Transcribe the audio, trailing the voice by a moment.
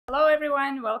Hello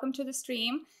everyone, welcome to the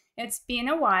stream. It's been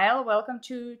a while. Welcome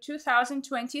to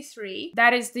 2023.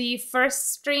 That is the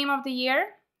first stream of the year.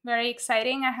 Very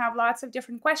exciting. I have lots of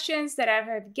different questions that I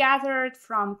have gathered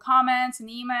from comments and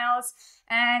emails,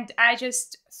 and I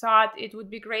just thought it would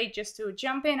be great just to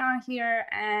jump in on here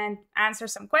and answer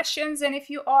some questions. And if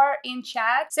you are in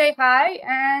chat, say hi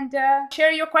and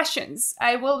share your questions.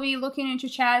 I will be looking into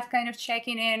chat, kind of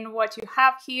checking in what you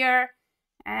have here,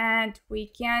 and we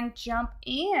can jump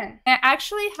in. I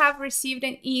actually have received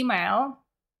an email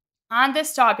on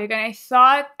this topic, and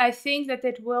I think that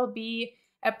it will be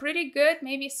a pretty good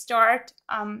maybe start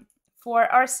for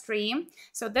our stream.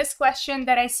 So this question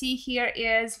that I see here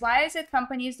is, why is it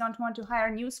companies don't want to hire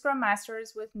new Scrum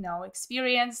Masters with no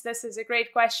experience? This is a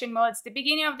great question. Well, it's the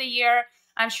beginning of the year.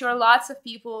 I'm sure lots of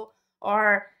people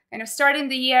are kind of starting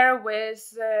the year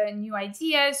with new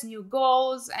ideas, new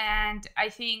goals, and I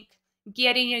think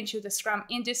getting into the Scrum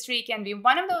industry can be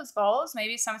one of those goals,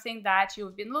 maybe something that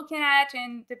you've been looking at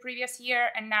in the previous year,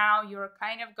 and now you're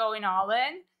kind of going all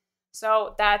in.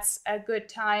 So that's a good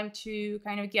time to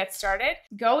kind of get started.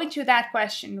 Go into that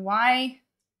question. Why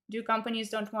do companies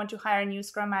don't want to hire new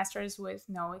Scrum Masters with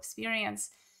no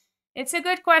experience? It's a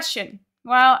good question.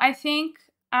 Well, I think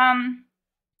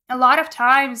a lot of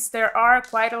times there are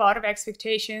quite a lot of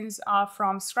expectations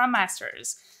from Scrum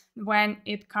Masters when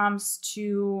it comes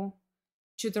to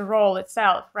the role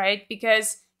itself, right?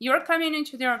 Because you're coming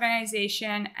into the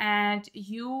organization and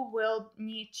you will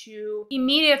need to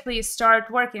immediately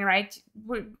start working, right?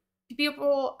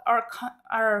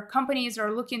 Our companies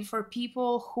are looking for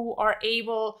people who are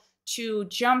able to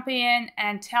jump in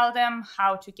and tell them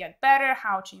how to get better,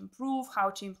 how to improve, how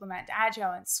to implement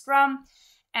Agile and Scrum.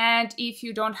 And if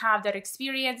you don't have that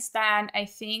experience, then I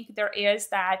think there is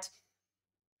that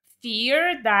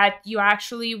fear that you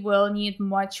actually will need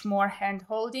much more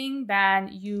hand-holding than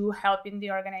you helping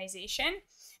the organization,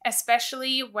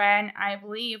 especially when I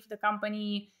believe the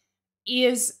company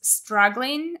is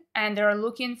struggling and they're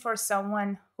looking for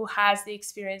someone who has the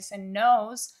experience and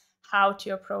knows how to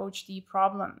approach the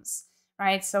problems,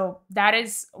 right? So that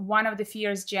is one of the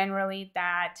fears generally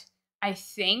that I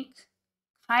think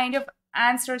kind of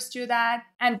answers to that.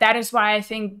 And that is why I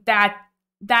think that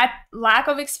lack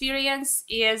of experience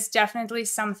is definitely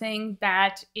something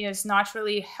that is not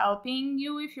really helping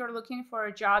you if you're looking for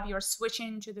a job, you're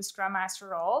switching to the Scrum Master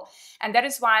role. And that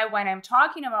is why when I'm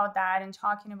talking about that and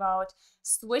talking about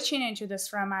switching into the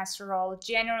Scrum Master role,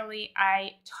 generally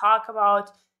I talk about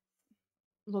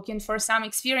looking for some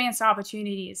experience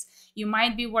opportunities. You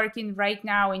might be working right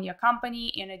now in your company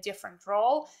in a different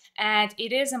role, and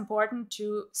it is important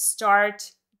to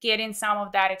start getting some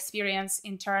of that experience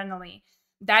internally.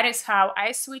 That is how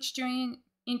I switched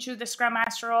into the Scrum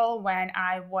Master role when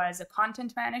I was a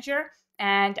content manager,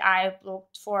 and I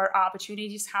looked for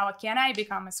opportunities. How can I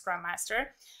become a Scrum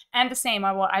Master? And the same,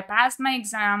 I passed my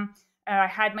exam, I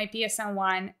had my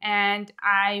PSM1, and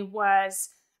I was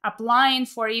applying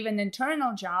for even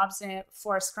internal jobs,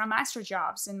 for Scrum Master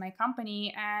jobs in my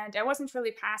company, and I wasn't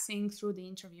really passing through the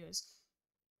interviews.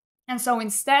 And so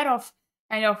instead of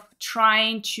kind of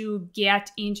trying to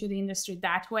get into the industry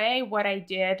that way, what I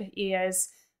did is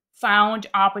found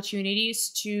opportunities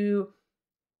to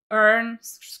earn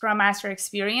Scrum Master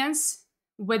experience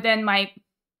within my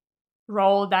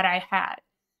role that I had,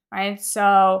 right?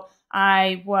 So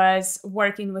I was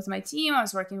working with my team, I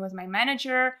was working with my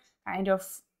manager, kind of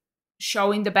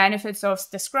showing the benefits of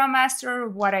the Scrum Master,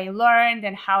 what I learned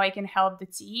and how I can help the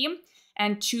team,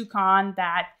 and took on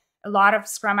that a lot of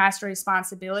Scrum Master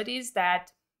responsibilities.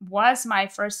 That was my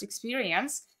first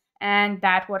experience, and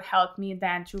that would help me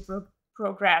then to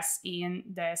progress in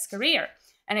this career.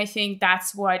 And I think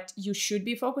that's what you should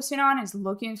be focusing on, is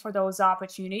looking for those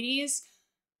opportunities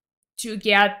to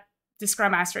get the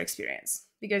Scrum Master experience.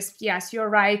 Because yes, you're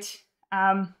right,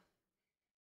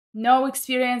 no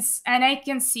experience, and I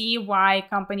can see why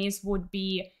companies would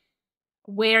be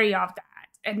wary of that.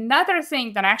 Another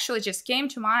thing that actually just came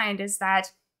to mind is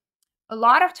that a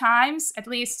lot of times, at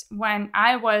least when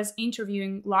I was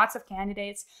interviewing lots of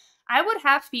candidates, I would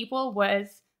have people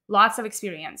with lots of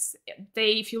experience.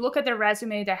 If you look at their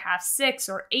resume, they have 6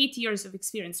 or 8 years of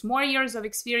experience, more years of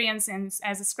experience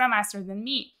as a Scrum Master than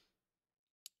me.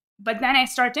 But then I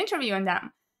start interviewing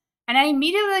them, and I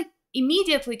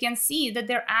immediately can see that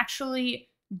they actually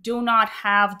do not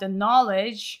have the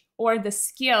knowledge or the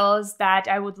skills that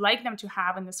I would like them to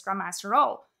have in the Scrum Master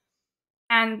role.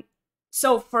 And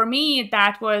so for me,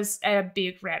 that was a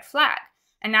big red flag.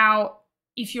 And now,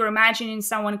 if you're imagining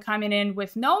someone coming in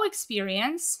with no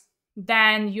experience,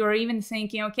 then you're even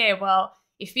thinking, okay, well,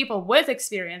 If people with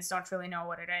experience don't really know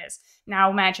what it is, now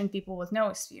imagine people with no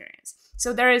experience.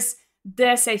 So there is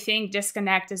this, I think,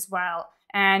 disconnect as well.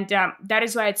 And that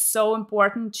is why it's so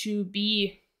important to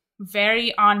be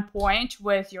very on point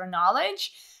with your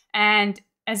knowledge, and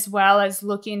as well as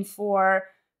looking for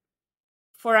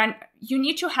you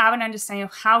need to have an understanding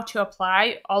of how to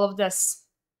apply all of this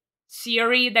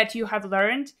theory that you have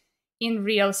learned in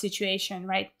real situation,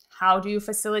 right? How do you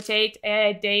facilitate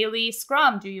a daily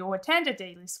scrum? Do you attend a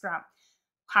daily scrum?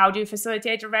 How do you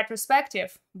facilitate a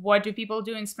retrospective? What do people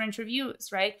do in sprint reviews,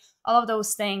 right? All of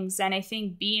those things. And I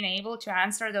think being able to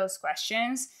answer those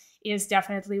questions is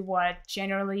definitely what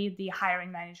generally the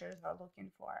hiring managers are looking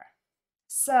for.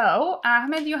 So,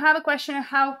 Ahmed, you have a question.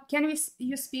 How can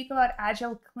you speak about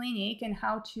Agile Clinic and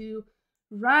how to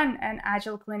run an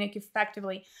Agile Clinic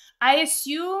effectively? I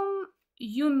assume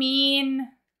you mean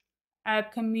a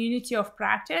community of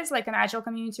practice, like an Agile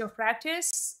community of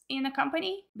practice in a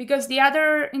company? Because the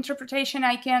other interpretation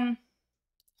I can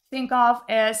think of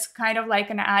is kind of like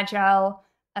an Agile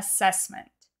assessment.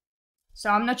 So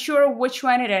I'm not sure which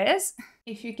one it is.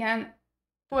 If you can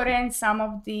put in some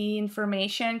of the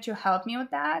information to help me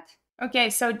with that. Okay,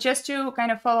 so just to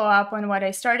kind of follow up on what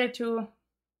I started to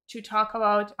talk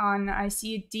about on, I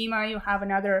see Dima, you have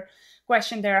another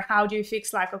question there. How do you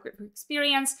fix lack of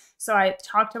experience? So I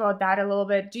talked about that a little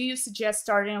bit. Do you suggest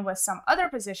starting with some other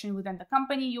position within the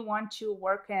company you want to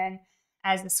work in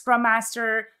as the Scrum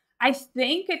Master? I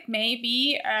think it may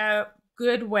be a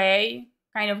good way,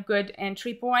 kind of good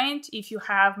entry point if you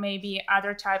have maybe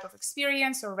other type of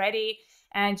experience already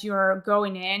and you're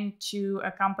going into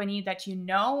a company that you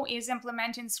know is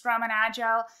implementing Scrum and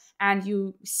Agile, and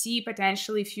you see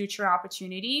potentially future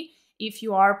opportunity. If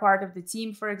you are part of the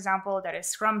team, for example, that is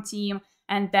Scrum team,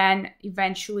 and then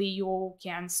eventually you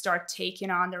can start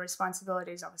taking on the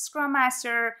responsibilities of a Scrum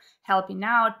Master, helping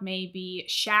out, maybe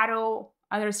shadow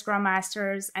other Scrum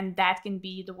Masters, and that can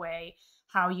be the way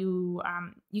how you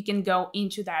can go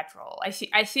into that role.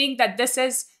 I think that this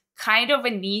is kind of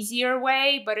an easier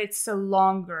way, but it's a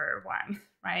longer one,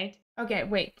 right? Okay,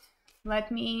 wait.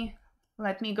 Let me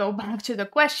go back to the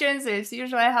questions. As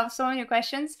usually I have so many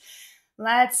questions.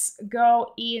 Let's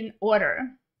go in order.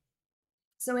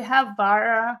 So we have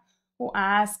Vara who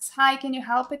asks, hi, can you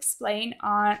help explain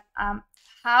on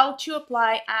how to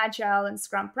apply Agile and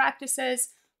Scrum practices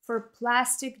for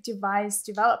plastic device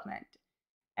development?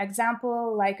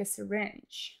 Example, like a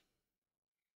syringe.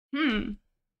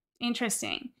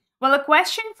 Interesting. Well, a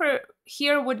question for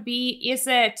here would be, is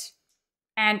it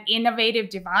an innovative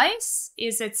device?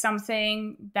 Is it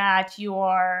something that you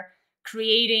are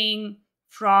creating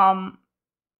from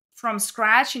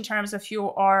scratch in terms of you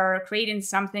are creating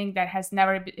something that has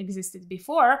never existed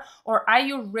before? Or are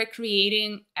you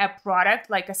recreating a product,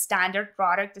 like a standard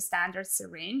product, a standard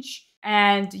syringe,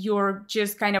 and you're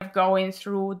just kind of going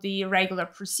through the regular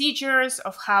procedures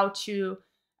of how to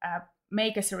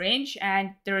make a syringe, and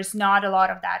there's not a lot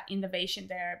of that innovation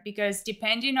there? Because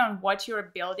depending on what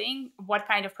you're building, what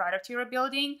kind of product you're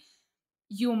building,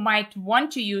 you might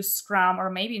want to use Scrum or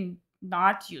maybe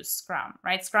not use Scrum,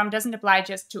 right? Scrum doesn't apply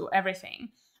just to everything.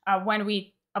 When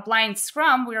we apply in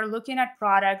Scrum, we are looking at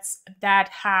products that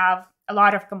have a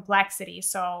lot of complexity.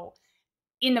 So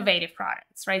innovative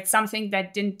products, right? Something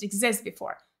that didn't exist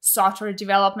before. Software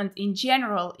development in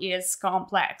general is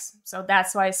complex. So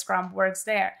that's why Scrum works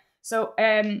there. So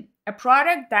a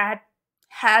product that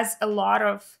has a lot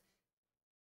of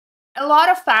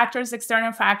factors,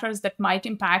 external factors that might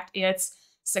impact its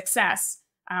success.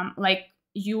 Like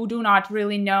you do not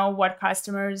really know what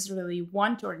customers really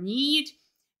want or need.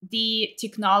 The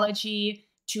technology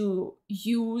to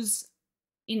use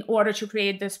in order to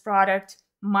create this product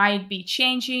might be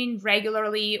changing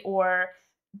regularly, or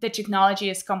the technology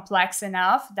is complex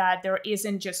enough that there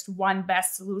isn't just one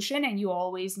best solution and you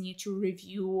always need to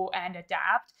review and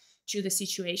adapt to the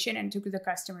situation and to the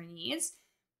customer needs.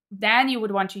 Then you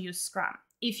would want to use Scrum.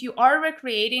 If you are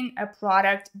recreating a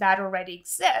product that already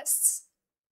exists,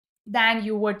 then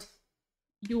you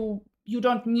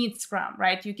don't need Scrum,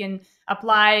 right? You can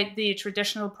apply the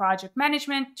traditional project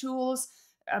management tools,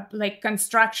 like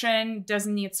construction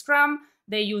doesn't need Scrum.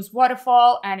 They use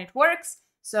waterfall and it works.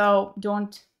 So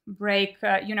don't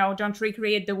don't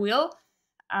recreate the wheel.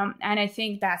 And I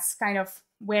think that's kind of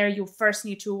where you first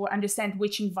need to understand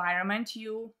which environment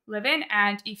you live in.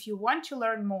 And if you want to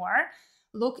learn more,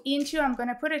 look into, I'm going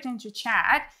to put it into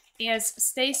chat, is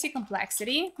Stacy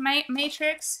Complexity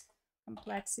Matrix.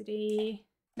 Complexity,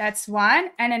 that's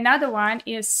one. And another one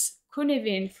is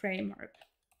Cunevin Framework.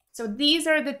 So these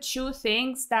are the two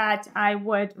things that I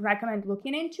would recommend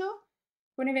looking into.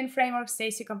 Cunevin Framework,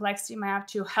 Stacy Complexity Map,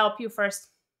 to help you first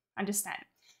understand.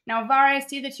 Now, Vara, I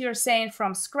see that you're saying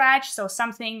from scratch, so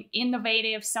something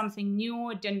innovative, something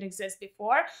new, didn't exist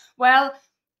before. Well,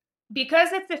 because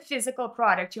it's a physical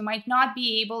product, you might not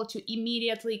be able to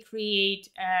immediately create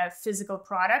a physical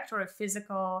product or a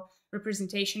physical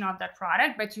representation of that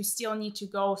product, but you still need to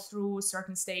go through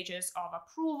certain stages of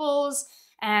approvals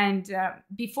and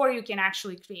before you can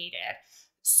actually create it.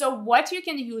 So what you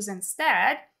can use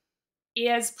instead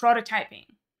is prototyping,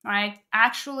 right?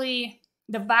 Actually,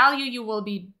 the value you will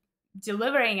be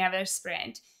delivering every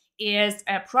sprint is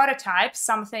a prototype,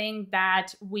 something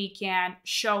that we can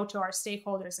show to our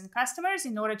stakeholders and customers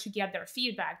in order to get their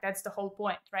feedback. That's the whole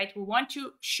point, right? We want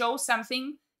to show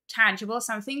something tangible,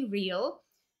 something real,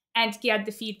 and get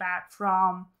the feedback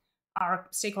from our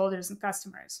stakeholders and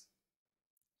customers.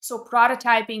 So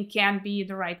prototyping can be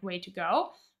the right way to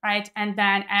go, right? And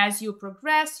then as you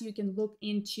progress, you can look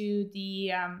into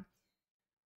the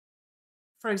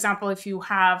for example, if you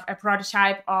have a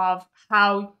prototype of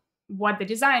what the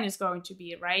design is going to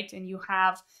be, right? And you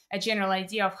have a general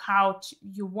idea of how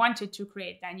you want it to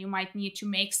create, then you might need to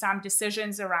make some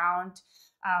decisions around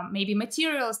maybe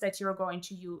materials that you're going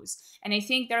to use. And I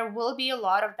think there will be a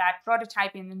lot of that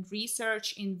prototyping and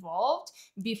research involved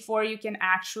before you can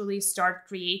actually start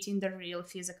creating the real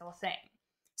physical thing.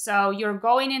 So you're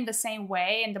going in the same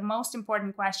way. And the most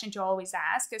important question to always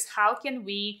ask is, how can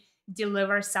we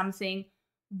deliver something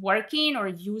working or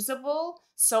usable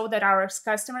so that our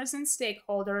customers and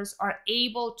stakeholders are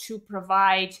able to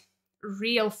provide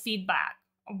real feedback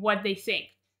of what they think?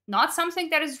 Not something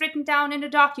that is written down in a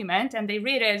document and they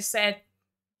read it and said,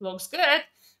 looks good,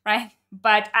 right?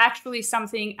 But actually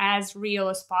something as real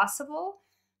as possible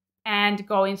and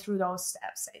going through those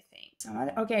steps, I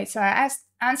think. Okay, so I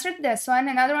answered this one.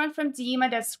 Another one from Dima: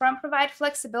 does Scrum provide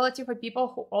flexibility for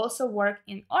people who also work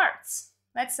in arts?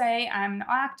 Let's say I'm an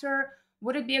actor.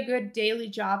 Would it be a good daily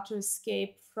job to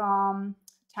escape from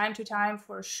time to time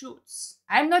for shoots?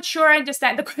 I'm not sure I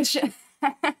understand the question.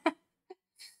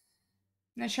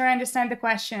 Not sure I understand the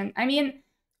question. I mean,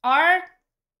 art,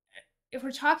 if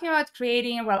we're talking about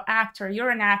creating, well, actor, you're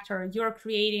an actor, you're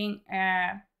creating,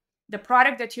 the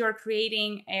product that you're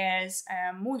creating is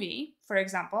a movie, for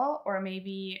example, or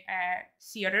maybe a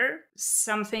theater,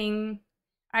 something,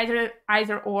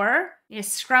 either or.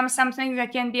 Is Scrum something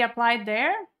that can be applied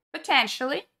there?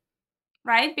 Potentially,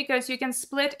 right? Because you can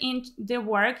split in the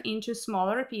work into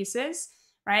smaller pieces,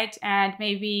 right? And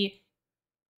maybe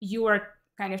you are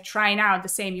kind of trying out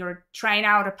you're trying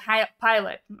out a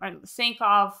pilot. Think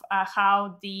of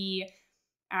how the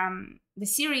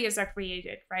series are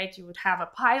created, right? You would have a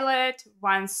pilot.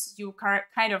 Once you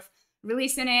kind of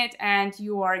releasing it and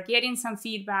you are getting some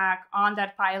feedback on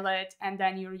that pilot, and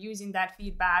then you're using that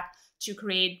feedback to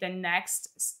create the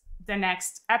next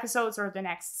episodes or the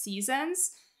next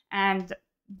seasons. And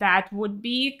that would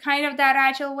be kind of that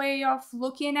agile way of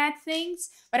looking at things.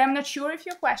 But I'm not sure if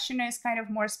your question is kind of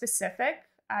more specific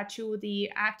to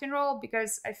the acting role,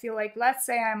 because I feel like, let's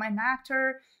say I'm an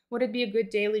actor, would it be a good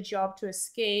daily job to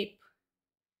escape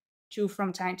to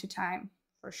from time to time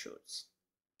for shoots?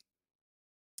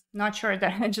 Not sure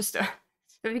that just if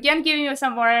you can give me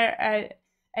some more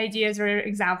ideas or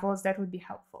examples, that would be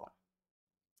helpful.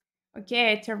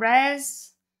 Okay,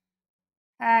 Therese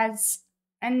has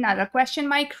another question.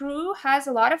 My crew has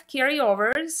a lot of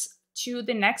carryovers to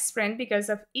the next sprint because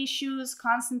of issues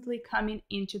constantly coming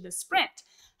into the sprint.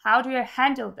 How do you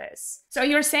handle this? So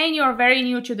you're saying you're very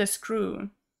new to this crew,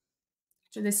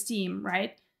 to this team,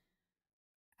 right?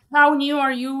 How new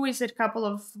are you? Is it a couple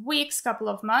of weeks, couple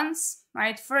of months,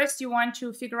 right? First, you want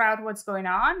to figure out what's going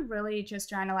on, really just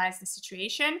to analyze the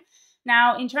situation.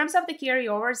 Now, in terms of the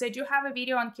carryovers, I do have a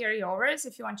video on carryovers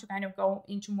if you want to kind of go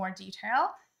into more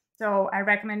detail. So I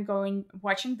recommend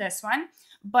watching this one.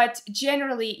 But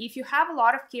generally, if you have a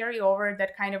lot of carryover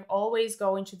that kind of always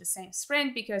go into the same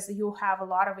sprint because you have a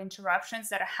lot of interruptions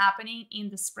that are happening in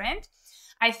the sprint,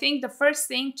 I think the first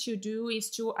thing to do is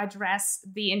to address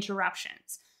the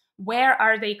interruptions. Where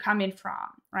are they coming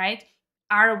from, right?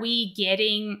 Are we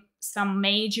getting some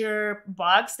major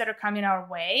bugs that are coming our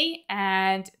way?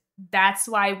 And that's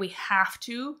why we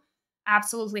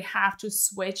absolutely have to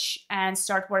switch and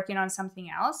start working on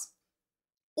something else?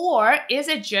 Or is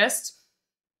it just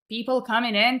people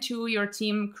coming into your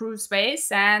team crew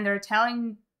space and they're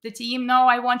telling the team, no,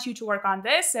 I want you to work on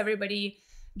this. Everybody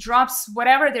drops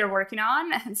whatever they're working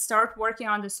on and start working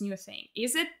on this new thing.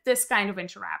 Is it this kind of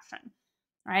interruption,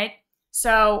 right?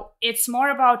 So it's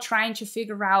more about trying to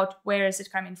figure out where is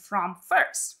it coming from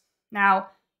first. Now,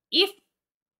 if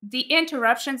the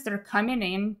interruptions that are coming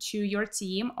into your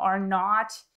team are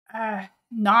not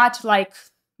like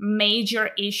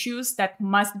major issues that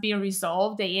must be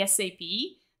resolved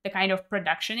ASAP, the kind of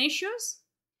production issues.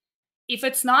 If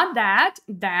it's not that,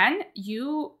 then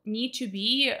you need to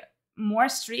be more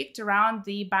strict around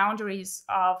the boundaries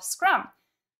of Scrum.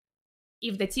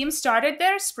 If the team started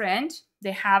their sprint,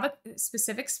 they have a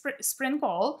specific sprint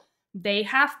goal, they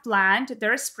have planned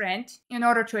their sprint in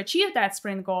order to achieve that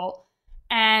sprint goal,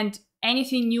 and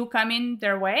anything new coming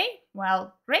their way,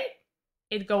 well, great.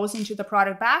 It goes into the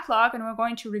product backlog and we're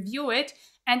going to review it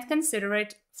and consider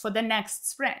it for the next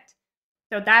sprint.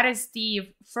 So that is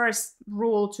the first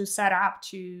rule to set up,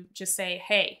 to just say,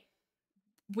 hey,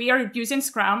 we are using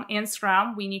Scrum. In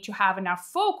Scrum, we need to have enough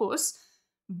focus,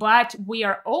 but we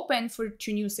are open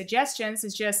to new suggestions.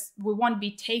 It's just we won't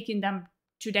be taking them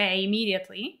today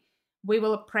immediately. We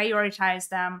will prioritize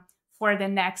them for the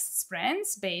next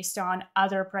sprints based on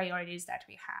other priorities that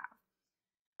we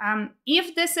have.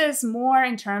 If this is more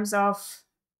in terms of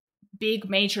big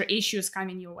major issues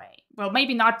coming your way, well,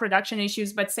 maybe not production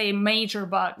issues, but say major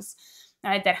bugs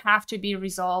that have to be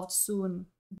resolved soon,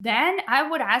 then I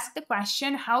would ask the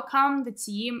question, how come the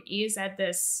team is at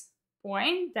this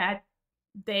point that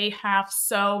they have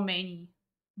so many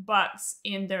bugs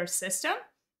in their system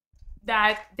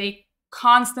that they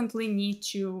constantly need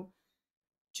to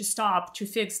stop to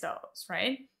fix those,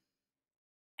 right?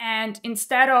 And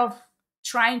instead of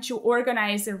trying to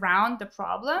organize around the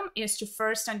problem, is to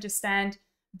first understand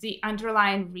the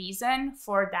underlying reason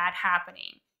for that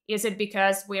happening. Is it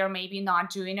because we are maybe not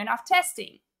doing enough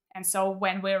testing? And so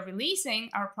when we're releasing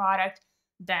our product,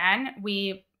 then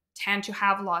we tend to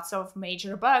have lots of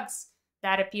major bugs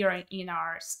that appear in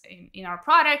our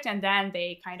product, and then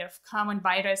they kind of come and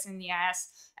bite us in the ass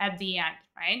at the end,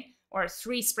 right? Or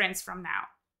 3 sprints from now.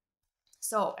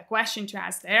 So a question to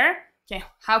ask there, okay,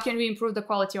 how can we improve the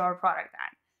quality of our product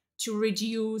then to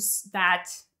reduce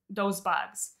those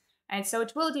bugs? And so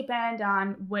it will depend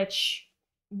on what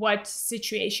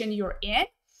situation you're in.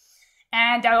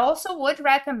 And I also would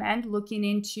recommend looking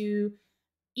into,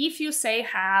 if you say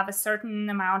have a certain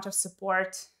amount of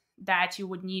support that you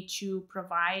would need to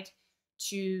provide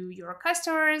to your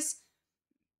customers,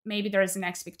 maybe there's an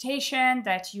expectation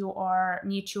that you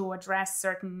need to address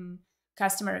certain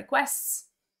customer requests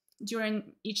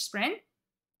during each sprint,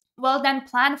 well, then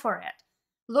plan for it.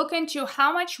 Look into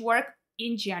how much work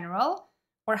in general,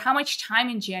 or how much time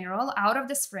in general out of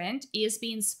the sprint is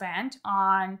being spent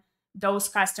on those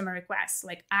customer requests,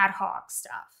 like ad hoc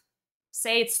stuff.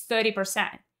 Say it's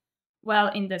 30%. Well,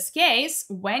 in this case,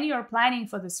 when you're planning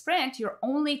for the sprint, you're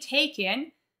only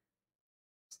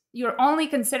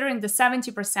considering the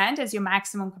 70% as your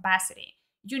maximum capacity.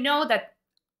 You know that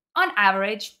on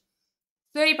average,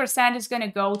 30% is going to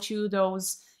go to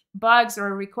those bugs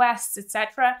or requests,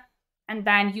 etc. And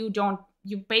then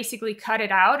you basically cut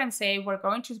it out and say, we're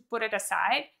going to put it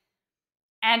aside.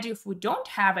 And if we don't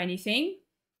have anything,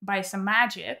 by some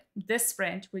magic, this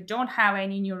sprint, we don't have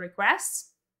any new requests,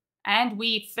 and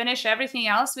we finish everything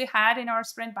else we had in our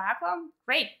sprint backlog,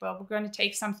 great, but we're going to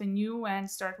take something new and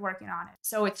start working on it.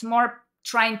 So it's more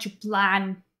trying to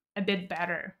plan a bit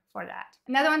better for that.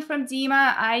 Another one from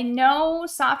Dima, I know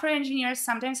software engineers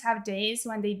sometimes have days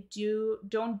when they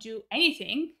don't do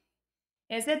anything.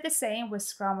 Is it the same with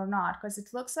Scrum or not? Because it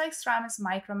looks like Scrum is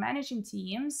micromanaging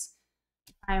teams.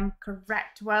 I'm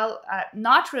correct. Well,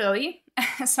 not really.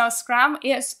 So Scrum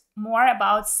is more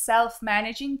about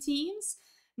self-managing teams,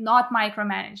 not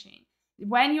micromanaging.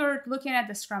 When you're looking at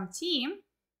the Scrum team,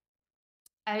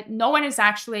 no one is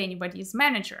actually anybody's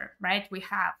manager, right? We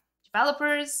have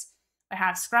developers, we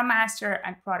have Scrum Master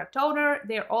and Product Owner.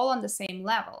 They're all on the same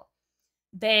level.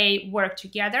 They work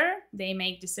together, they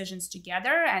make decisions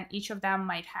together, and each of them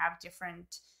might have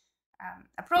different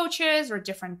approaches or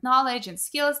different knowledge and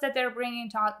skills that they're bringing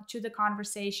to the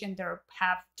conversation. They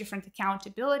have different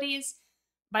accountabilities,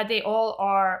 but they all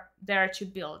are there to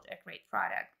build a great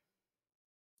product.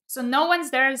 So no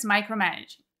one's there is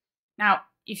micromanaging. Now,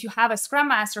 if you have a Scrum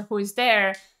Master who is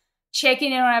there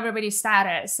checking in on everybody's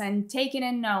status and taking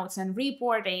in notes and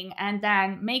reporting and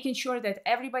then making sure that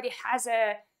everybody has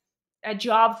a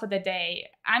job for the day,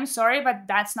 I'm sorry, but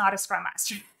that's not a Scrum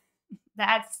Master.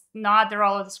 That's not the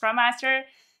role of the Scrum Master.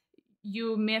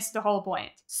 You missed the whole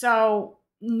point. So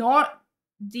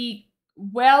the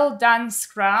well-done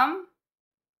Scrum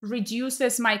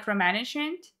reduces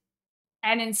micromanagement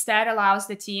and instead allows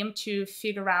the team to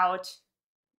figure out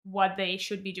what they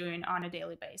should be doing on a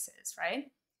daily basis, right?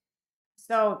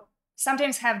 So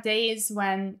sometimes have days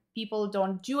when people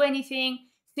don't do anything.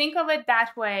 Think of it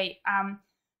that way.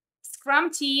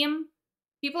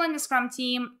 People in the Scrum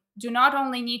team do not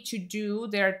only need to do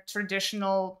their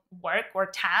traditional work or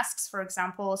tasks. For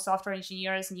example, software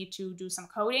engineers need to do some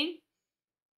coding.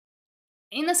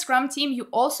 In the Scrum team, you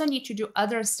also need to do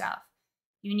other stuff.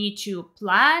 You need to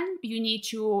plan, you need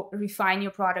to refine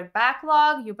your product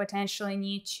backlog, you potentially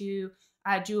need to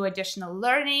do additional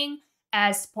learning.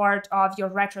 As part of your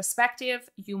retrospective,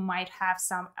 you might have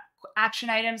some action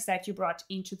items that you brought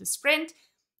into the sprint.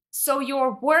 So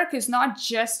your work is not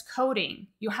just coding.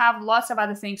 You have lots of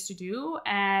other things to do.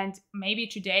 And maybe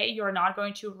today you're not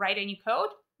going to write any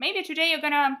code. Maybe today you're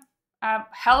going to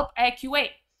help a QA.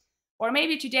 Or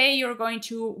maybe today you're going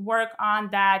to work on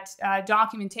that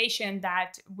documentation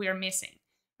that we're missing,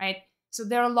 right? So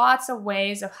there are lots of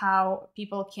ways of how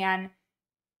people can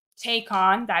take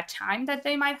on that time that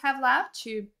they might have left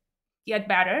to get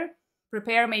better,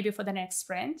 prepare maybe for the next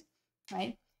sprint,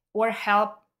 right? Or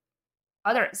help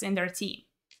others in their team.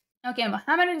 Okay,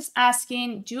 Mohammed is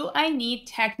asking, do I need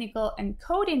technical and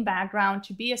coding background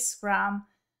to be a Scrum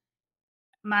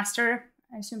Master,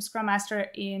 I assume Scrum Master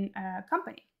in a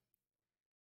company?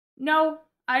 No,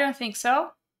 I don't think so.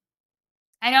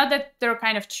 I know that there are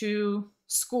kind of two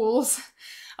schools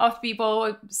of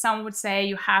people. Some would say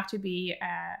you have to be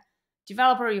a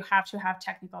developer, you have to have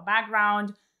technical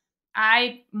background.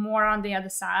 I more on the other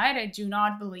side. I do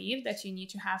not believe that you need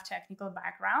to have technical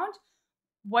background.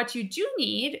 What you do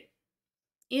need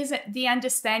is the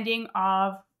understanding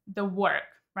of the work,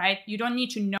 right? You don't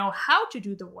need to know how to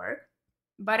do the work,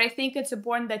 but I think it's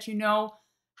important that you know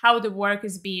how the work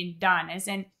is being done, as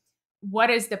in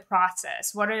what is the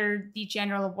process, what are the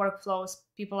general workflows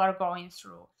people are going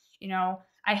through.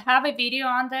 I have a video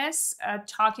on this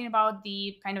talking about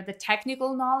the kind of the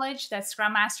technical knowledge that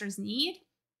Scrum Masters need,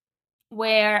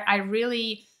 where I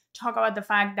really talk about the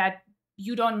fact that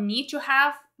you don't need to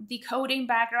have the coding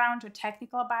background or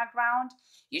technical background.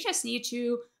 You just need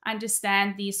to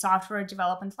understand the software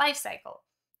development lifecycle,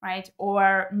 right?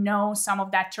 Or know some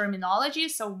of that terminology.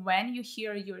 So when you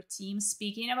hear your team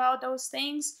speaking about those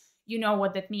things, you know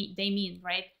what they mean,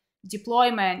 right?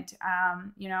 Deployment,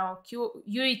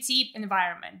 UAT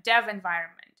environment, dev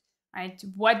environment, right?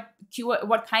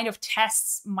 What kind of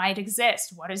tests might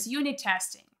exist? What is unit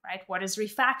testing, right? What is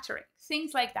refactoring?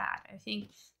 Things like that. I think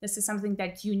this is something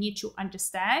that you need to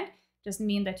understand. Doesn't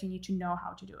mean that you need to know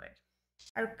how to do it.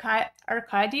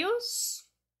 Arcadius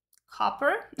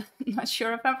Copper, I'm not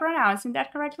sure if I'm pronouncing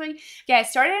that correctly. Yeah, I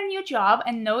started a new job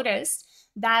and noticed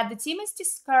that the team is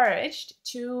discouraged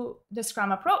to the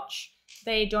Scrum approach.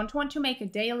 They don't want to make a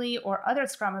daily or other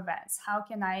Scrum events. How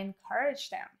can I encourage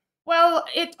them? Well,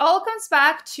 it all comes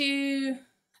back to,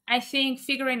 I think,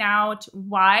 figuring out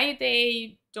why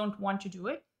they don't want to do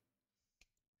it,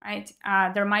 right?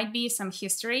 There might be some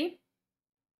history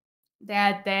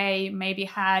that they maybe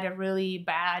had a really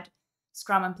bad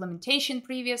Scrum implementation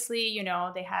previously.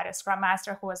 They had a Scrum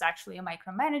Master who was actually a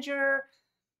micromanager.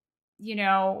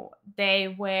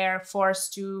 They were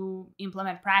forced to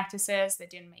implement practices that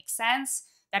didn't make sense.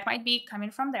 That might be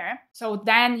coming from there. So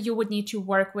then you would need to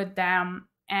work with them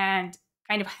and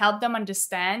kind of help them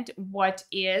understand what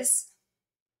is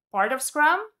part of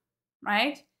Scrum,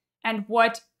 right? And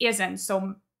what isn't.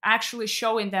 So actually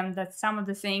showing them that some of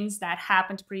the things that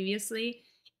happened previously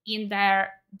in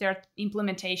their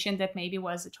implementation that maybe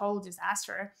was a total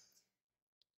disaster,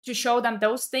 to show them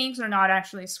those things are not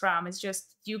actually Scrum. It's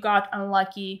just you got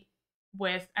unlucky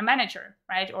with a manager,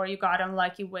 right? Or you got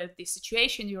unlucky with the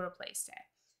situation you were placed in,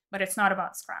 but it's not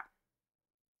about Scrum.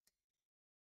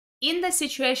 In the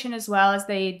situation as well, as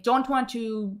they don't want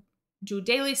to do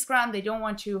daily Scrum, they don't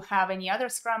want to have any other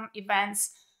Scrum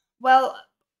events. Well,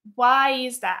 why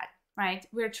is that, right?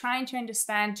 We're trying to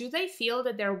understand, do they feel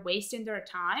that they're wasting their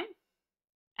time?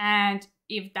 And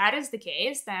if that is the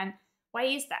case, then why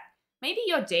is that? Maybe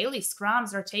your daily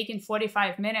Scrums are taking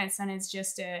 45 minutes and it's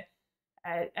just a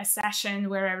session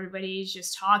where everybody is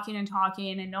just talking and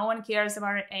talking and no one cares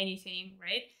about anything,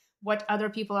 right? What other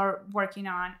people are working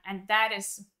on. And that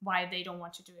is why they don't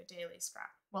want to do a daily Scrum.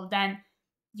 Well, then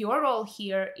your role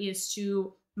here is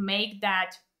to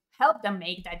help them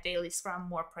make that daily Scrum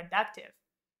more productive,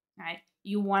 right?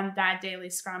 You want that daily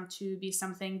Scrum to be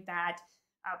something that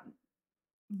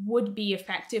would be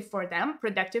effective for them,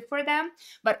 productive for them,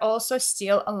 but also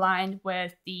still aligned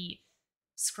with the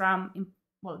Scrum,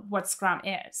 what Scrum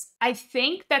is. I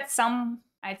think that some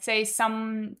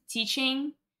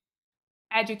teaching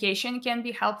education can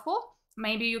be helpful.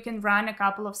 Maybe you can run a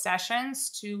couple of sessions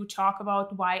to talk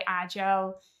about why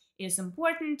Agile is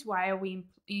important, why are we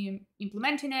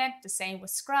implementing it, the same with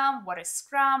Scrum, what is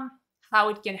Scrum, how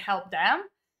it can help them,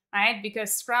 right?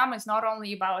 Because Scrum is not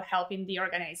only about helping the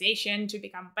organization to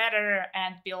become better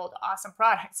and build awesome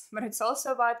products, but it's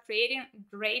also about creating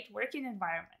a great working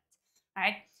environment,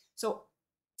 right? So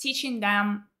teaching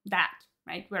them that,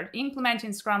 right? We're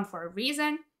implementing Scrum for a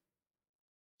reason.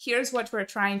 here's what we're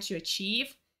trying to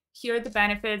achieve. Here are the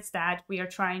benefits that we are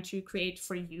trying to create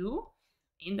for you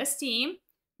in this team.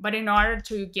 But in order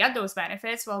to get those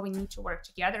benefits, well, we need to work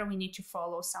together. We need to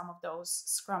follow some of those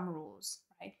Scrum rules,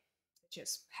 right? Such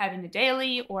as having a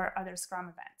daily or other Scrum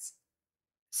events.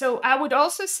 So I would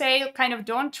also say kind of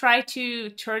don't try to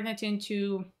turn it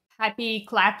into happy,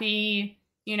 clappy,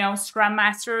 Scrum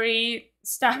Mastery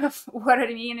stuff. What I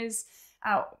mean is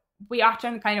we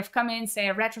often kind of come in, say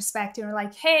a retrospective, and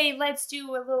like, hey, let's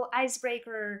do a little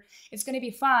icebreaker. It's going to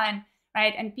be fun,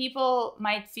 right? And people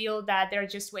might feel that they're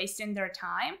just wasting their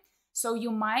time. So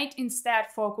you might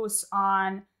instead focus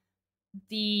on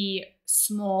the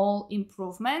small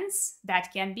improvements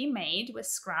that can be made with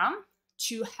Scrum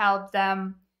to help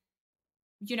them,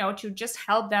 to just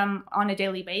help them on a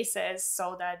daily basis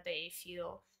so that they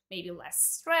feel maybe less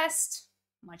stressed,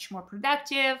 much more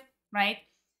productive, right?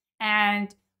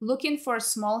 And looking for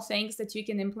small things that you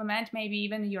can implement, maybe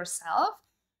even yourself,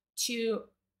 to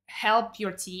help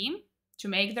your team, to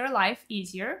make their life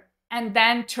easier, and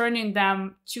then turning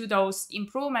them to those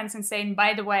improvements and saying,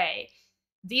 by the way,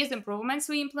 these improvements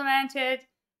we implemented,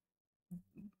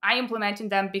 I implemented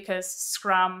them because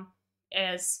Scrum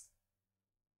is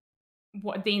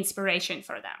what the inspiration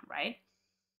for them, right?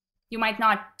 You might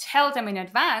not tell them in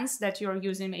advance that you're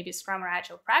using maybe Scrum or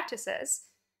Agile practices,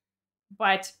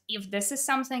 but if this is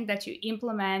something that you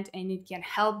implement and it can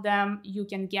help them, you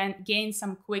can gain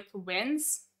some quick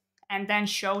wins and then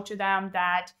show to them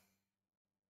that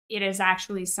it is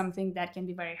actually something that can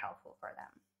be very helpful for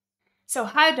them. So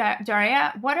hi,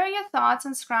 Daria. What are your thoughts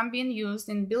on Scrum being used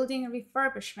in building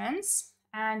refurbishments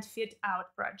and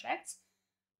fit-out projects?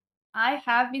 I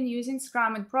have been using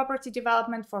Scrum in property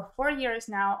development for 4 years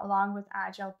now, along with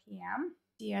Agile PM,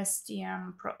 DSTM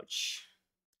approach.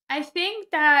 I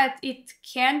think that it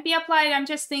can be applied. I'm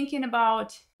just thinking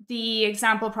about the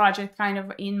example project kind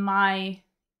of in my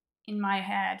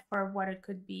head for what it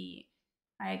could be,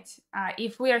 right?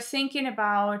 If we are thinking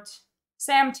about,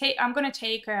 say I'm going to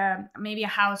take maybe a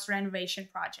house renovation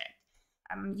project.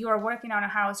 You are working on a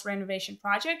house renovation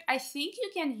project. I think you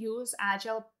can use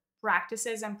Agile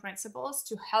practices and principles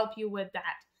to help you with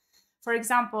that. For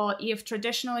example, if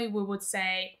traditionally we would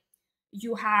say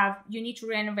you need to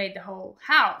renovate the whole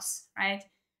house, right?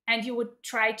 And you would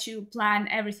try to plan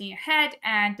everything ahead.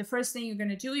 And the first thing you're going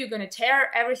to do, you're going to tear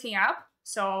everything up.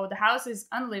 So the house is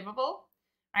unlivable,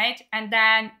 right? And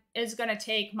then it's going to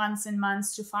take months and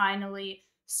months to finally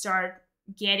start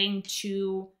getting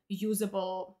to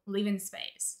usable living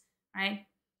space, right?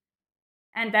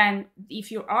 And then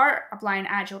if you are applying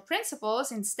Agile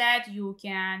principles, instead you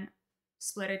can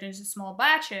split it into small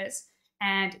batches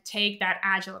and take that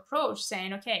Agile approach,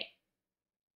 saying, okay,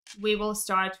 we will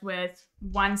start with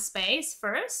one space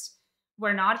first.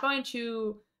 We're not going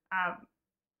to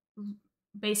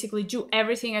basically do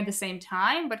everything at the same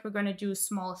time, but we're going to do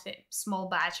small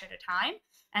batch at a time.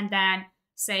 And then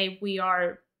say we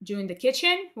are doing the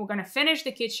kitchen, we're going to finish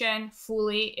the kitchen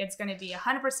fully. It's going to be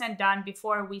 100% done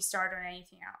before we start on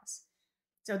anything else.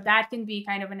 So that can be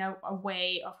kind of a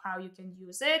way of how you can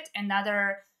use it.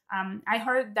 Another, I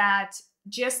heard that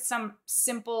just some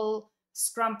simple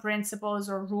Scrum principles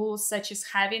or rules, such as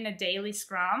having a daily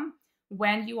Scrum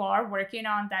when you are working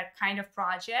on that kind of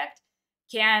project,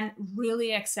 can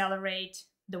really accelerate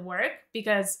the work,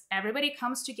 because everybody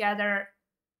comes together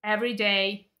every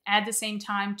day at the same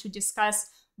time to discuss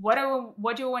what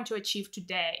do you want to achieve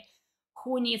today,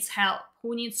 who needs help,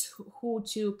 who needs who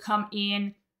to come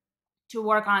in to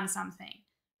work on something,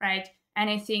 right? And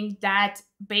I think that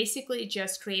basically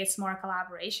just creates more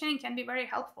collaboration and can be very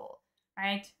helpful,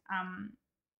 right?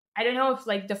 I don't know if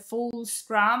like the full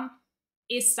Scrum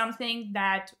is something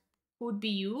that could be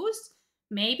used.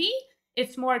 Maybe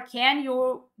it's more, can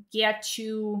you get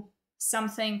to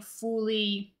something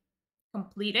fully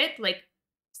completed, like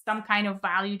some kind of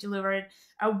value delivered,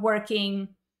 a working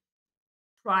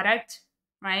product,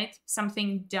 right?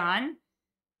 Something done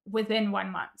within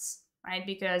 1 month, right?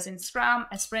 Because in Scrum,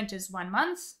 a sprint is 1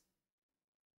 month.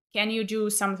 Can you do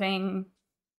something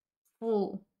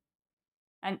full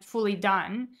and fully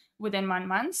done within 1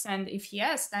 month? And if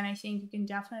yes, then I think you can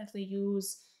definitely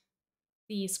use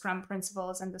the Scrum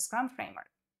principles and the Scrum framework.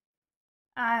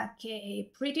 Okay,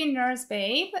 pretty nurse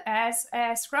babe, as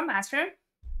a Scrum Master,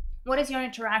 what is your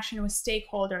interaction with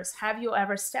stakeholders? Have you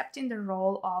ever stepped in the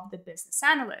role of the business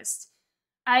analyst?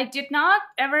 I did not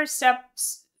ever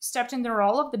stepped in the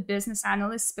role of the business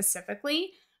analyst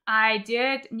specifically. I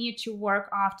did need to work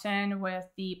often with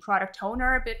the product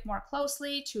owner a bit more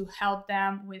closely to help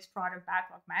them with product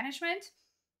backlog management.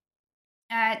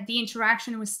 The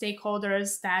interaction with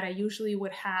stakeholders that I usually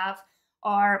would have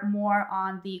are more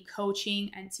on the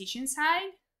coaching and teaching side.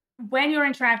 When you're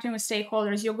interacting with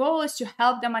stakeholders, your goal is to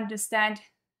help them understand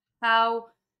how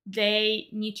they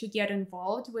need to get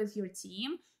involved with your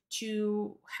team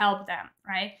to help them,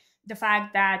 right? The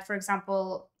fact that, for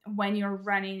example, when you're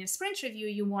running a sprint review,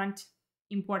 you want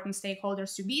important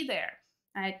stakeholders to be there,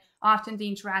 right? Often the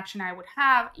interaction I would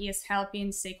have is helping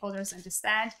stakeholders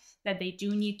understand that they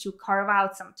do need to carve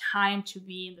out some time to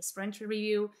be in the sprint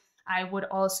review. I would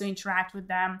also interact with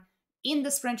them in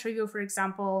the sprint review, for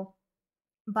example,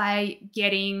 by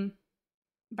creating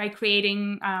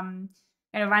kind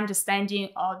of understanding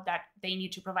of that they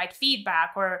need to provide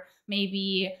feedback, or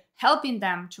maybe helping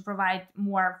them to provide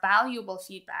more valuable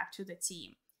feedback to the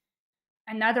team.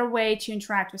 Another way to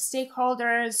interact with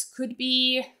stakeholders could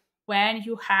be when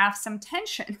you have some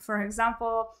tension. For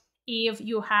example, if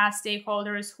you have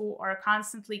stakeholders who are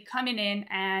constantly coming in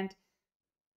and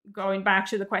going back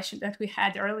to the question that we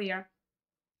had earlier,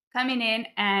 coming in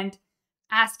and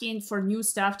asking for new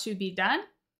stuff to be done,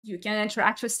 you can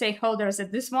interact with stakeholders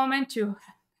at this moment to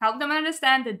help them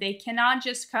understand that they cannot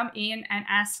just come in and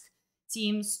ask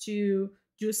teams to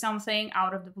do something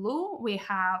out of the blue. We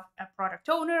have a product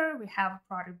owner, we have a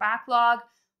product backlog,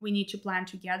 we need to plan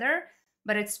together.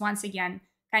 But it's, once again,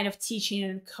 kind of teaching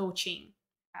and coaching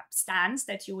stance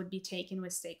that you would be taking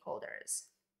with stakeholders.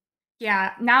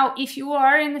 Yeah, now if you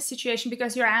are in the situation,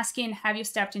 because you're asking, have you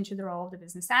stepped into the role of the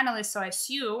business analyst? So I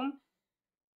assume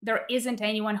there isn't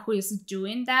anyone who is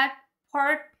doing that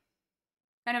part,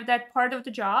 kind of that part of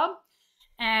the job.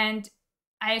 And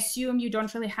I assume you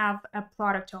don't really have a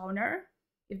product owner.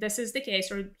 If this is the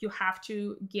case, or you have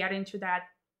to get into that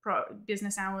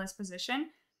business analyst position,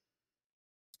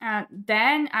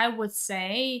 then I would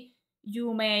say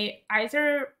you may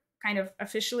either kind of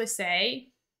officially say,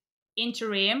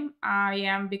 interim, I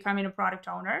am becoming a product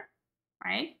owner,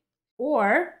 right?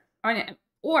 Or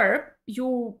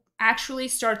you actually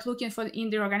start looking for in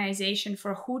the organization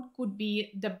for who could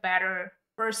be the better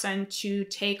person to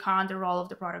take on the role of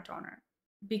the product owner.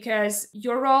 Because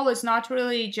your role is not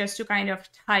really just to kind of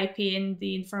type in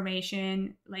the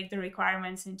information, like the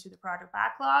requirements, into the product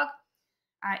backlog.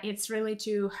 It's really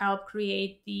to help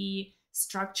create the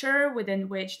structure within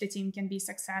which the team can be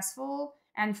successful.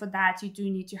 And for that, you do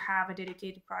need to have a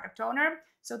dedicated product owner.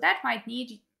 So that might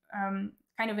need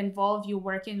kind of involve you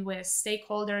working with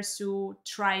stakeholders to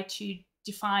try to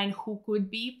define who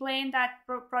could be playing that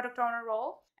product owner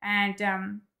role,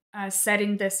 and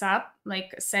setting this up,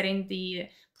 like setting the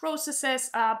processes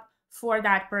up for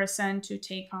that person to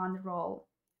take on the role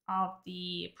of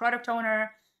the product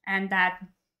owner. And that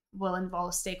will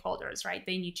involve stakeholders, right?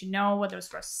 They need to know what those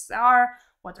processes are,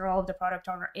 what the role of the product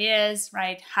owner is,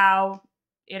 right? How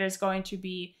it is going to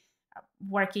be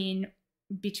working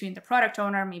between the product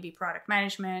owner, maybe product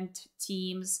management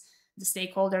teams, the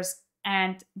stakeholders,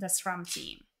 and the Scrum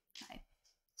team, right?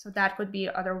 So that could be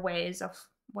other ways of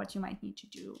what you might need to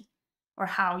do or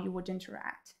how you would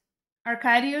interact.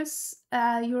 Arcadius,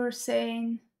 you're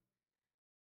saying,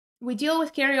 we deal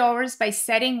with carryovers by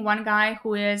setting one guy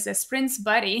who is a sprint's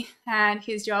buddy, and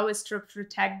his job is to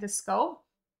protect the scope.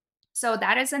 So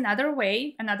that is another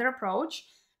way, another approach.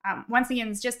 Once again,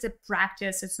 it's just a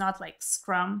practice. It's not like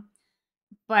Scrum,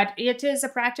 but it is a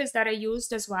practice that I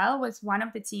used as well with one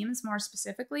of the teams. More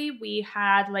specifically, we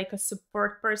had like a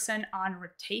support person on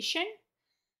rotation,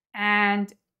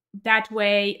 and that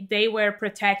way they were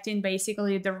protecting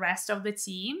basically the rest of the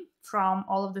team from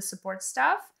all of the support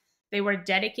stuff. They were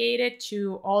dedicated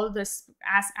to all of this,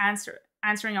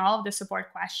 answering all of the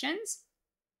support questions.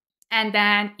 And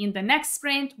then in the next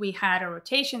sprint, we had a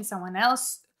rotation. Someone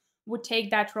else would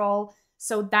take that role.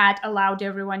 So that allowed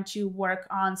everyone to work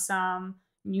on some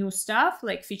new stuff,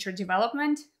 like feature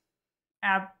development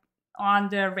on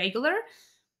the regular,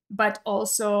 but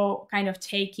also kind of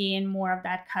taking more of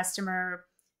that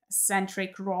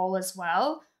customer-centric role as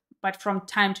well, but from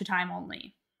time to time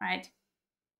only, right?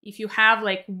 If you have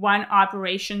like one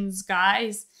operations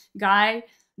guy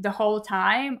the whole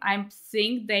time, I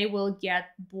think they will get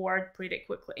bored pretty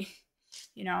quickly,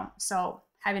 so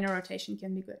having a rotation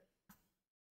can be good.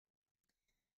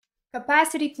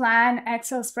 Capacity plan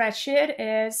Excel spreadsheet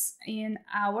is in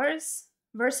hours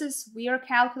versus we are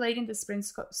calculating the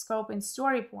sprint scope in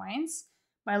story points.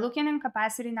 By looking at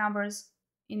capacity numbers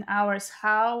in hours,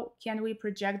 how can we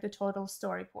project the total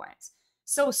story points?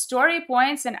 So story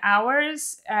points and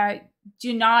hours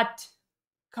do not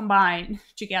combine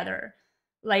together.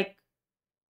 Like,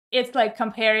 it's like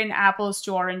comparing apples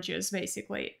to oranges,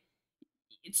 basically.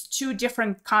 It's two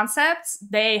different concepts.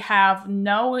 They have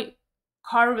no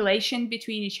correlation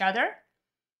between each other.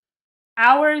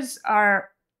 Hours are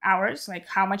hours, like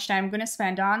how much time I'm going to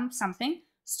spend on something.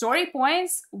 Story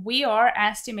points, we are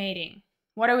estimating.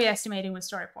 What are we estimating with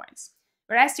story points?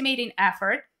 We're estimating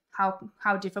effort,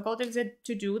 how difficult is it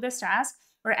to do this task.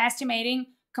 We're estimating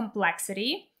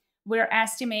complexity. We're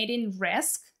estimating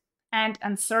risk and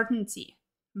uncertainty.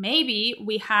 Maybe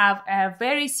we have a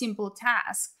very simple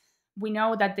task. We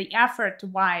know that the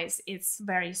effort-wise, it's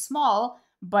very small,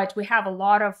 but we have a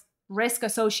lot of risk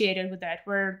associated with it.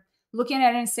 We're looking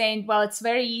at it and saying, well, it's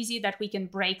very easy that we can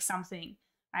break something,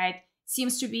 right? It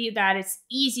seems to be that it's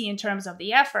easy in terms of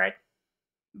the effort,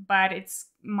 but it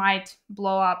might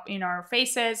blow up in our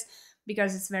faces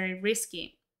because it's very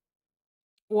risky.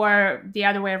 Or the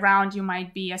other way around, you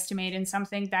might be estimating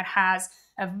something that has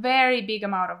a very big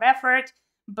amount of effort,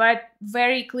 but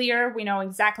very clear, we know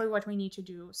exactly what we need to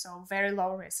do. So very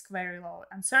low risk, very low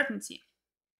uncertainty.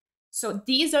 So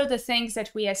these are the things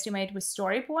that we estimate with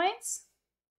story points.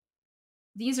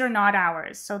 These are not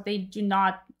ours, so they do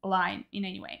not align in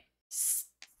any way.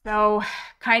 So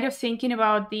kind of thinking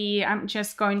about I'm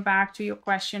just going back to your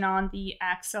question on the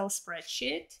Excel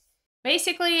spreadsheet.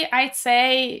 Basically, I'd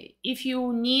say if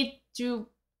you need to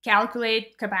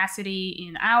calculate capacity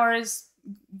in hours,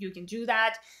 you can do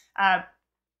that.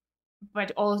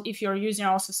 But if you're using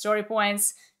also story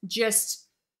points, just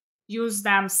use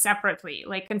them separately,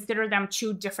 like consider them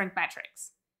two different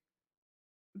metrics.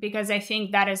 Because I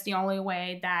think that is the only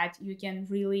way that you can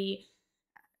really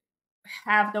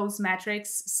have those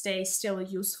metrics stay still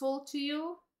useful to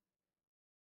you.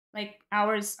 Like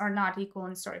hours are not equal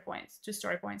in story points to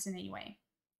story points in any way.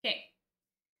 Okay.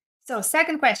 So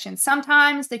second question,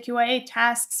 sometimes the QA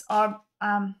tasks are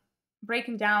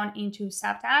breaking down into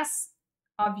subtasks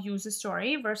of user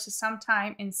story versus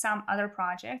sometime in some other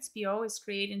projects, PO is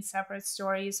creating separate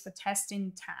stories for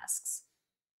testing tasks.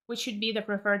 Which should be the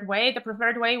preferred way? The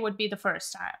preferred way would be the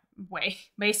first way.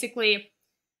 Basically,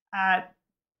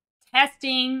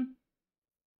 testing,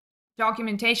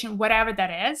 documentation, whatever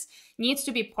that is, needs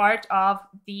to be part of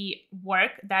the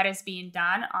work that is being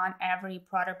done on every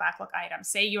product backlog item.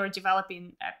 Say you're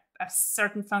developing a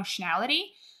certain functionality,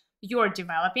 you're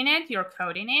developing it, you're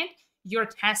coding it, you're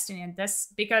testing it,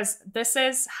 because this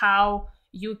is how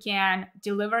you can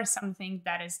deliver something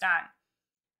that is done.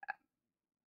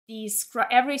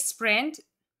 Every sprint,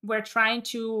 we're trying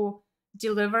to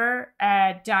deliver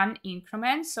a done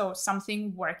increment, so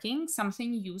something working,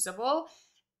 something usable.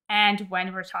 And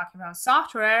when we're talking about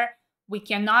software, we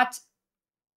cannot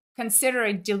consider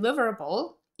it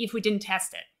deliverable if we didn't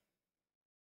test it.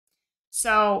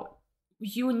 So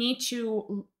you need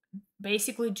to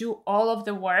basically do all of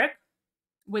the work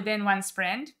within one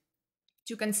sprint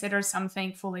to consider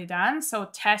something fully done. So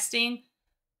testing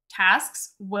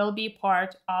tasks will be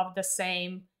part of the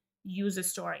same user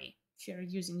story if you're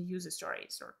using user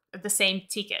stories, or the same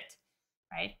ticket,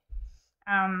 right?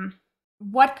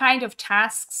 What kind of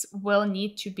tasks will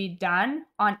need to be done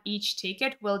on each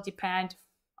ticket will depend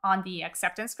on the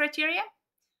acceptance criteria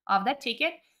of that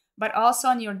ticket, but also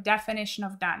on your definition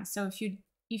of done. So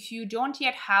if you don't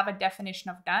yet have a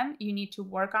definition of done, you need to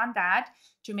work on that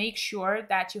to make sure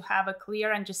that you have a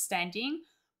clear understanding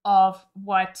of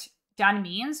what done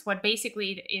means. What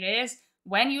basically it is,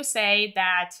 when you say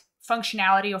that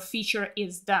functionality or feature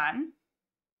is done,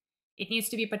 it needs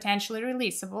to be potentially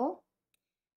releasable.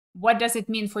 What does it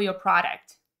mean for your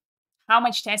product? How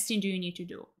much testing do you need to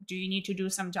do? Do you need to do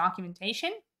some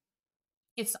documentation?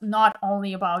 It's not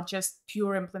only about just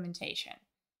pure implementation.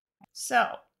 So,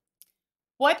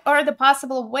 what are the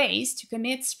possible ways to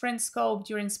commit sprint scope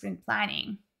during sprint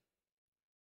planning?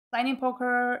 Planning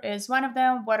poker is one of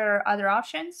them. What are other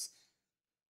options?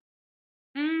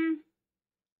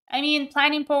 I mean,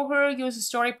 planning poker, use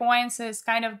story points is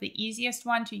kind of the easiest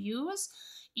one to use.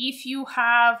 If you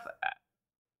have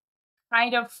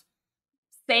kind of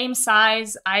same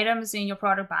size items in your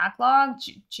product backlog,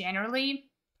 generally,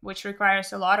 which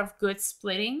requires a lot of good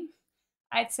splitting,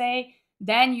 I'd say,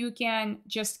 then you can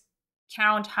just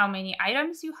count how many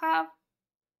items you have.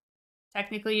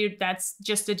 Technically, that's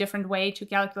just a different way to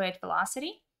calculate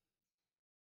velocity.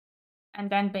 And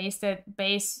then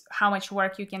base how much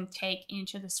work you can take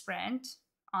into the sprint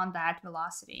on that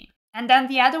velocity. And then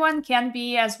the other one can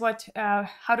be as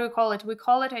how do we call it? We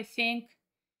call it, I think,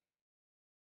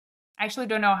 I actually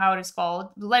don't know how it is called.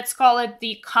 Let's call it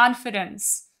the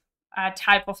confidence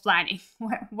type of planning.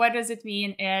 What does it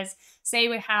mean is, say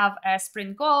we have a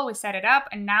sprint goal, we set it up,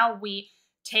 and now we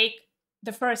take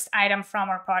the first item from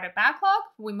our product backlog,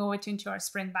 we move it into our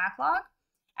sprint backlog,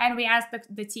 and we ask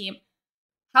the team,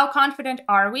 how confident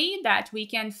are we that we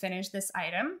can finish this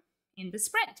item in the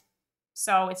sprint?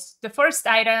 So it's the first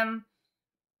item,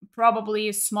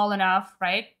 probably small enough,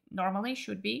 right? normally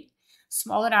should be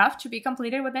small enough to be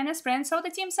completed within a sprint. So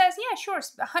the team says, yeah, sure,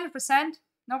 100%,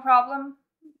 no problem,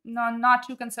 no, not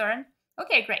too concerned.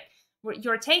 Okay, great.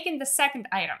 You're taking the second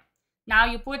item. Now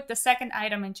you put the second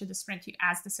item into the sprint. You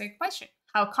ask the second question.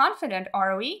 How confident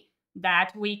are we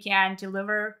that we can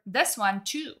deliver this one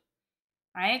too,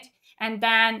 right? And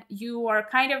then you are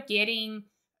kind of getting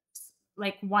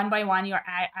like one by one, you're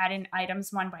adding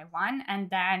items one by one. And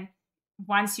then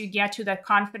once you get to the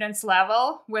confidence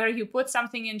level where you put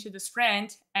something into the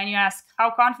sprint and you ask,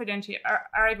 how confident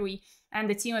are we? And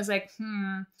the team is like,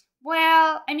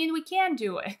 well, I mean, we can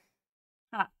do it.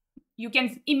 You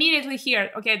can immediately hear,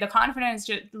 okay, the confidence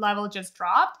level just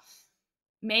dropped.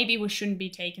 Maybe we shouldn't be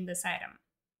taking this item,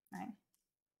 right?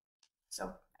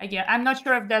 So again, I'm not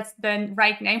sure if that's the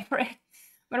right name for it,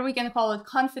 but we can call it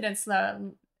confidence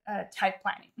level type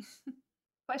planning.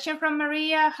 Question from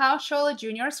Maria: how shall a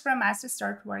junior Scrum Master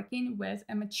start working with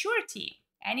a mature team?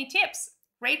 Any tips?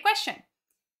 Great question.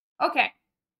 Okay.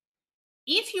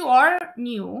 If you are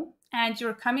new and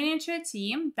you're coming into a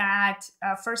team that,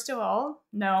 first of all,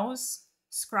 knows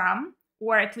Scrum,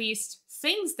 or at least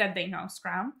thinks that they know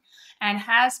Scrum, and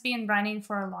has been running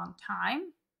for a long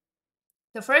time,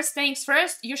 the first things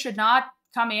first, you should not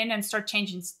come in and start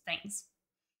changing things.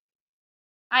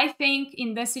 I think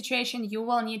in this situation, you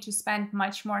will need to spend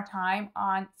much more time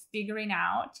on figuring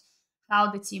out how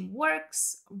the team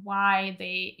works, why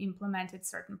they implemented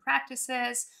certain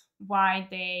practices, why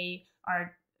they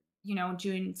are,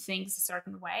 doing things a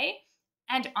certain way.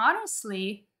 And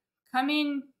honestly,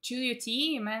 coming to your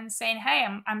team and saying, hey,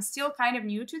 I'm still kind of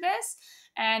new to this,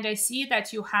 and I see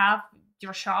that you have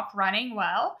your shop running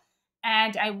well,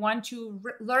 and I want to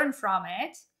learn from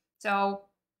it. So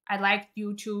I'd like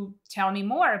you to tell me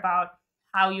more about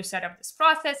how you set up this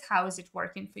process, how is it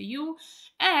working for you,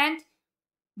 and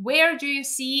where do you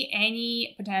see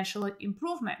any potential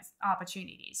improvement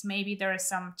opportunities? Maybe there are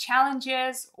some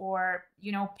challenges or,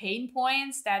 pain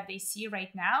points that they see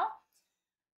right now.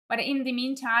 But in the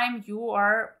meantime, you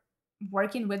are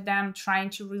working with them, trying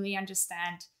to really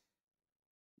understand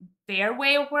their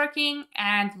way of working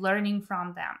and learning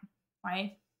from them,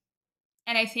 right?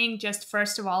 And I think just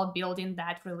first of all, building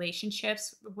that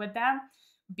relationships with them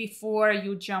before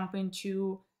you jump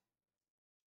into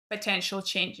potential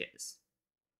changes,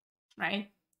 right?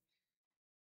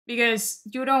 Because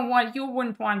you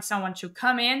wouldn't want someone to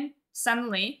come in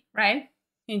suddenly, right,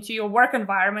 into your work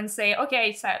environment and say,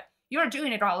 okay, so you're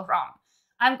doing it all wrong.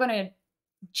 I'm going to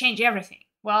change everything.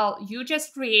 Well, you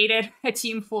just created a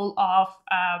team full of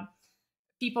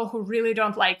people who really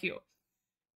don't like you.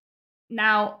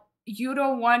 Now, you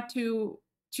don't want to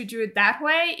do it that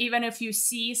way, even if you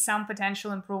see some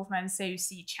potential improvements, say you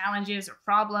see challenges or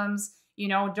problems,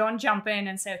 don't jump in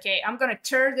and say, okay, I'm going to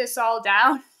tear this all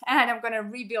down and I'm going to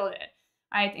rebuild it,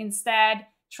 right? Instead,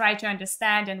 try to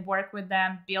understand and work with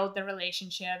them, build the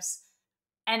relationships,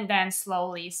 and then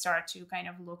slowly start to kind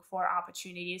of look for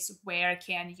opportunities. Where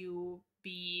can you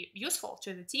be useful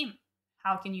to the team?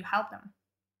 How can you help them?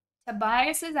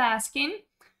 Tobias is asking,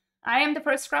 I am the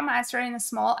first Scrum Master in a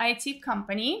small IT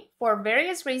company. For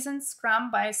various reasons,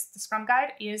 Scrum by the Scrum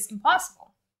Guide is impossible.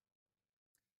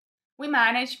 We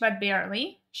manage, but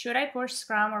barely. Should I push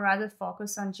Scrum or rather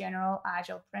focus on general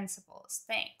Agile principles?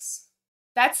 Thanks.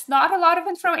 That's not a lot of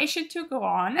information to go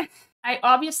on.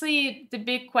 The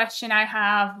big question I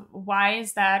have, why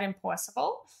is that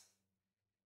impossible?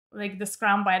 Like the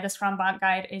Scrum by the Scrum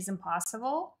Guide is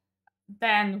impossible.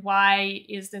 Then why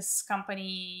is this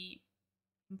company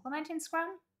implementing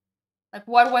Scrum? Like,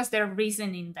 what was their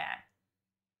reasoning then?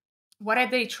 What are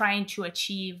they trying to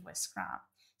achieve with Scrum?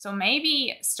 So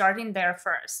maybe starting there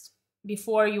first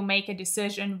before you make a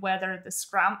decision whether the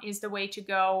Scrum is the way to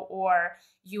go, or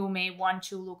you may want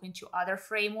to look into other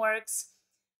frameworks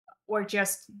or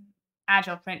just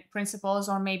Agile principles,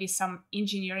 or maybe some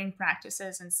engineering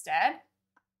practices instead.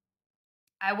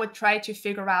 I would try to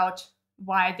figure out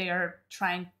why they're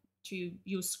trying to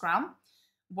use Scrum,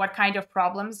 what kind of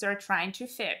problems they're trying to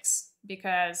fix,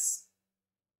 because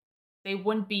they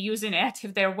wouldn't be using it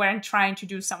if they weren't trying to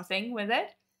do something with it.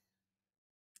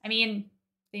 I mean,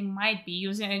 they might be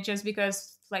using it just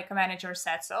because, like, a manager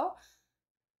said so.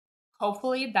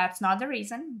 Hopefully that's not the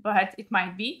reason, but it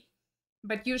might be.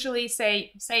 But usually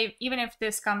say even if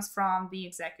this comes from the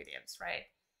executives, right?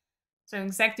 So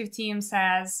executive team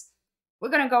says, we're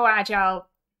going to go Agile,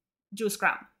 do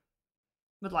Scrum.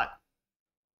 Good luck.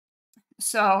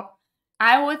 So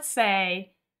I would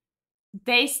say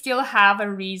they still have a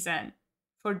reason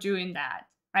for doing that,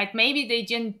 right? Maybe they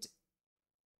didn't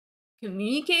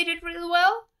communicate it really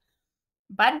well,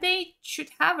 but they should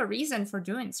have a reason for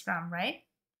doing Scrum, right?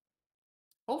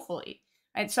 Hopefully.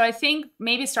 And so I think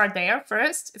maybe start there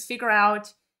first, figure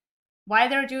out why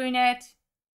they're doing it,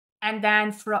 and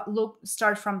then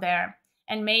start from there.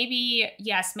 And maybe,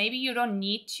 yes, maybe you don't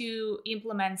need to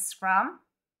implement Scrum,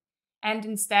 and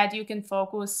instead you can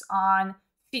focus on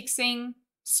fixing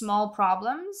small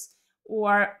problems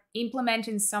or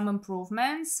implementing some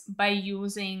improvements by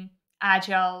using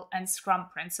Agile and Scrum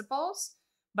principles,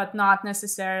 but not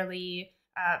necessarily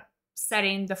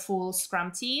setting the full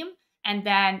Scrum team. And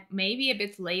then maybe a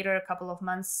bit later, a couple of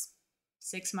months,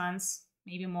 6 months,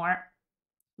 maybe more,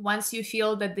 once you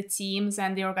feel that the teams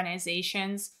and the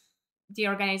organization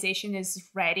is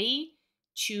ready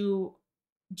to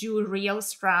do real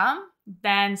Scrum,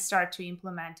 then start to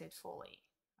implement it fully.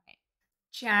 Right.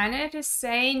 Janet is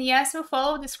saying, yes, we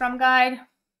follow the Scrum guide.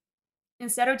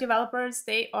 Instead of developers,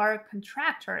 they are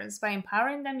contractors. By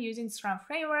empowering them using Scrum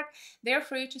framework, they're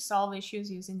free to solve issues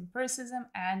using empiricism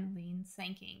and lean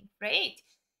thinking. Great.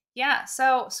 Yeah,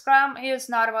 so Scrum is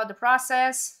not about the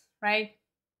process, right?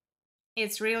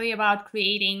 It's really about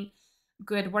creating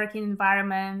good working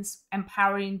environments,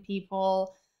 empowering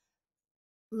people,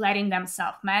 letting them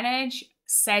self-manage,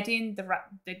 setting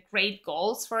the great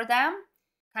goals for them,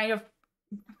 kind of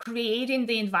creating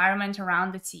the environment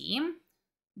around the team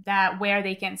where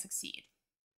they can succeed.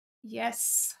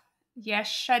 Yes,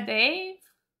 Shade.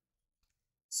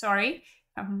 Sorry,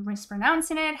 I'm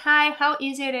mispronouncing it. Hi, how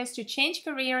easy it is to change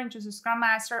career into the Scrum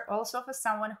Master, also for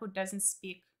someone who doesn't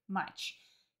speak much.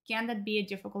 Can that be a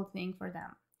difficult thing for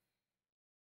them?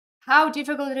 How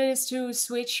difficult it is to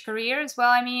switch careers? Well,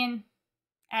 I mean,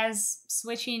 as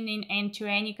switching into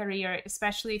any career,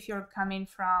 especially if you're coming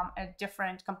from a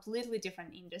completely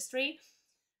different industry,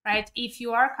 right? If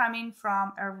you are coming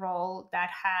from a role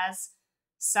that has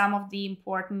some of the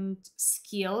important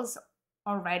skills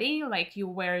already, like you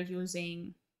were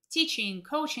using teaching,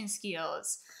 coaching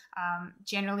skills,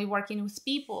 generally working with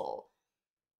people,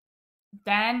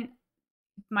 then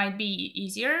it might be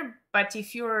easier. But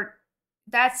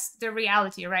that's the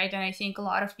reality, right? And I think a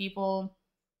lot of people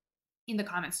in the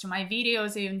comments to my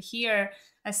videos, even here,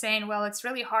 are saying, well, it's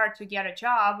really hard to get a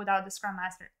job without the Scrum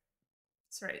Master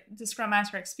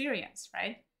experience,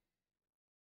 right?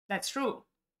 That's true.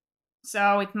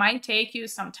 So it might take you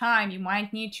some time. You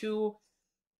might need to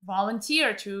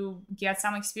volunteer to get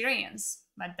some experience,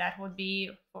 but that would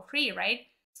be for free, right?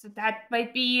 So that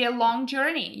might be a long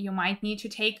journey. You might need to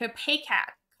take a pay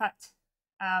cut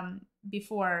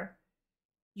before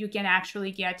you can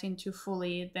actually get into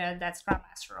fully that Scrum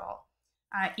Master role.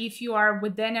 If you are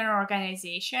within an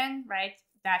organization, right,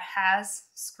 that has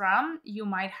Scrum, you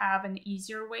might have an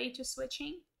easier way to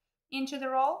switching into the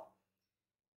role.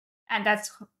 And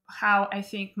that's how I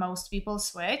think most people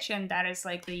switch, and that is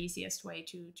like the easiest way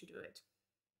to do it.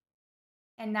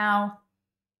 And now,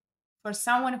 for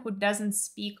someone who doesn't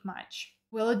speak much,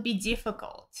 will it be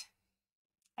difficult?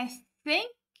 I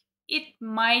think it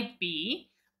might be.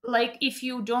 Like, if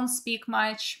you don't speak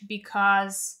much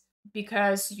because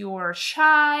you're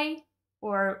shy,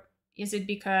 or is it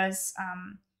because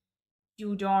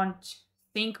you don't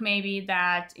think maybe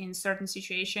that in certain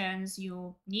situations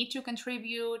you need to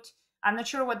contribute? I'm not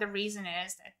sure what the reason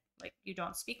is that like you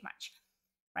don't speak much,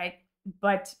 right?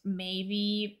 But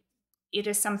maybe it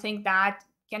is something that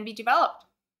can be developed.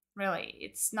 Really,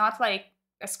 it's not like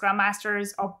Scrum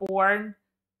Masters are born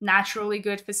naturally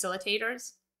good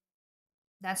facilitators.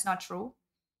 That's not true.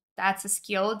 That's a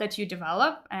skill that you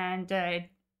develop. And the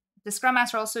Scrum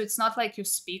Master also, it's not like you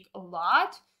speak a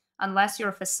lot unless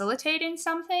you're facilitating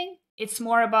something. It's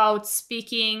more about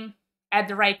speaking at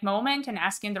the right moment and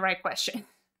asking the right question,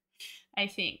 I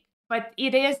think. But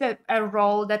it is a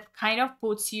role that kind of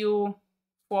puts you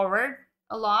forward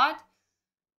a lot.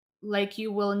 Like,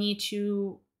 you will need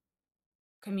to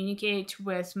communicate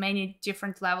with many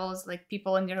different levels, like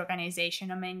people in the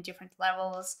organization on many different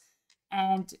levels.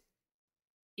 And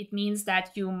it means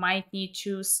that you might need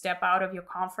to step out of your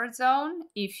comfort zone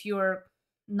if you're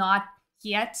not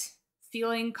yet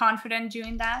feeling confident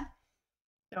doing that.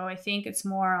 So I think it's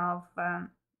more of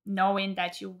knowing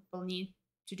that you will need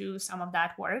to do some of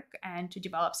that work and to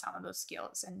develop some of those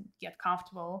skills and get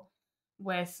comfortable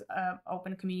with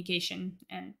open communication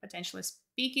and potentially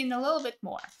speaking a little bit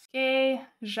more. Okay,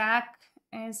 Jacques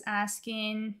is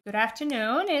asking, good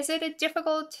afternoon. Is it a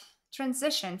difficult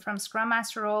transition from Scrum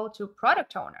Master role to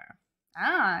product owner?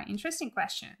 Interesting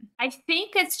question. I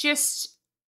think it's just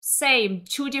same,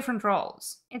 two different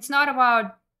roles. It's not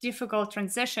about difficult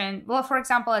transition. Well, for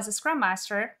example, as a Scrum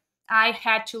Master, I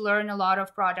had to learn a lot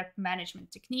of product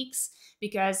management techniques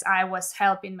because I was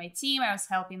helping my team, I was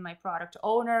helping my product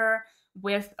owner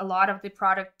with a lot of the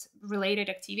product related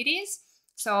activities.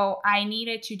 So I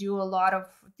needed to do a lot of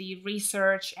the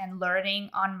research and learning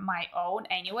on my own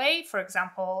anyway. For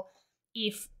example,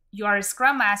 if you are a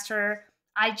Scrum Master,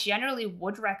 I generally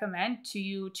would recommend to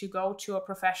you to go to a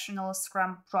professional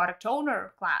Scrum product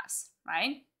owner class,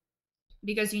 right?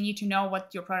 Because you need to know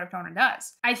what your product owner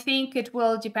does. I think it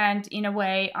will depend in a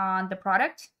way on the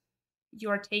product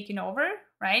you're taking over,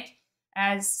 right?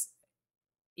 As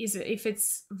is, if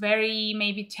it's very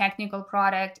maybe technical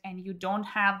product and you don't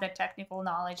have the technical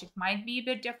knowledge, it might be a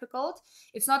bit difficult.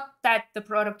 It's not that the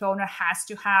product owner has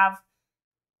to have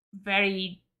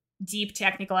very deep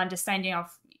technical understanding of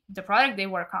the product they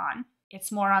work on.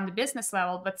 It's more on the business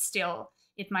level, but still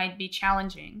it might be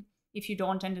challenging if you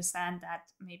don't understand that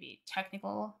maybe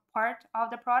technical part of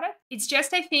the product. It's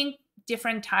just, I think,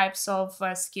 different types of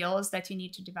skills that you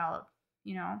need to develop,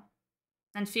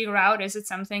 and figure out, is it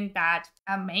something that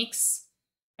makes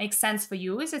sense for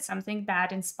you? Is it something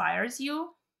that inspires you?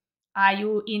 Are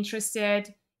you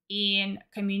interested in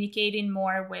communicating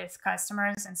more with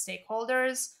customers and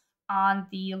stakeholders on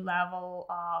the level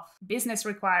of business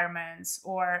requirements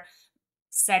or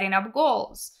setting up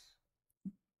goals,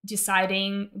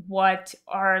 deciding what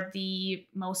are the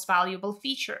most valuable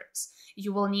features?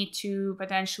 You will need to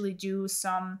potentially do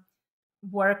some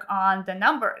work on the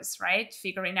numbers, right?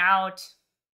 Figuring out,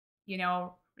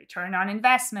 return on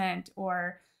investment,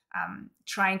 or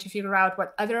trying to figure out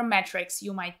what other metrics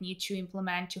you might need to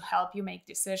implement to help you make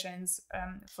decisions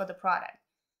for the product.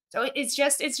 So it's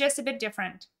just a bit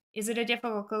different. Is it a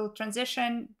difficult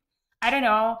transition? I don't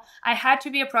know. I had to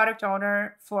be a product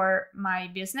owner for my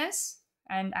business,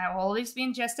 and I've always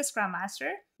been just a Scrum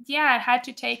Master. Yeah, I had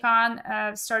to take on,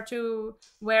 start to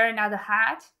wear another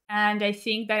hat. And I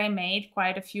think that I made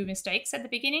quite a few mistakes at the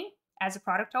beginning as a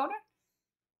product owner.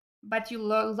 But you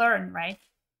learn, right?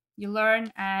 You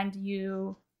learn and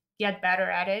you get better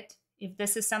at it. If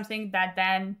this is something that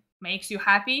then makes you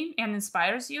happy and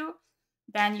inspires you,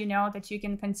 then you know that you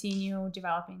can continue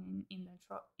developing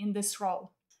in this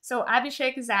role. So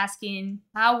Abhishek is asking,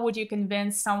 how would you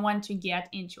convince someone to get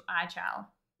into Agile?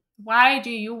 Why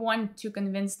do you want to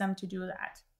convince them to do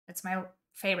that? That's my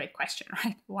favorite question,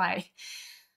 right? Why?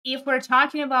 If we're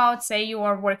talking about, say, you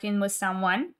are working with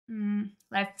someone,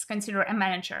 let's consider a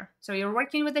manager. So you're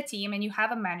working with a team and you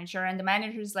have a manager, and the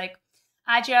manager is like,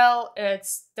 Agile, it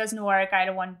doesn't work. I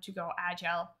don't want to go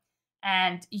Agile.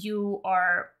 And you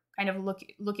are kind of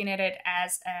looking at it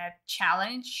as a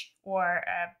challenge or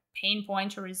a pain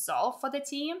point to resolve for the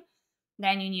team.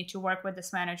 Then you need to work with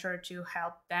this manager to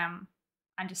help them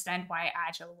understand why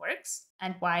Agile works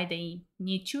and why they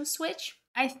need to switch.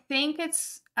 I think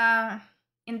it's...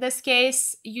 in this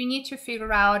case, you need to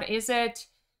figure out, is it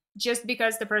just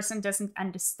because the person doesn't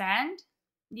understand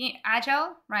the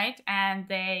Agile, right? And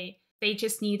they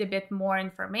just need a bit more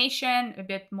information, a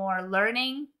bit more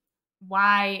learning,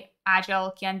 why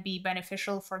Agile can be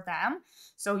beneficial for them.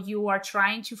 So you are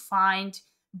trying to find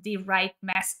the right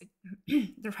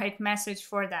message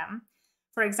for them.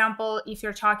 For example, if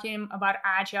you're talking about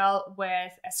Agile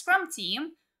with a Scrum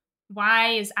team, why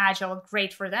is Agile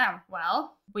great for them?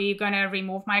 Well, we're going to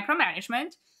remove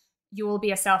micromanagement. You will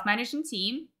be a self-managing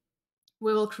team.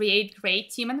 We will create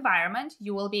great team environment.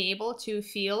 You will be able to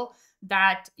feel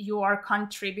that you are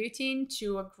contributing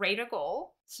to a greater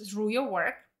goal through your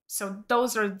work. So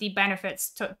those are the benefits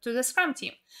to the Scrum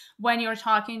team. When you're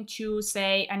talking to,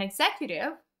 say, an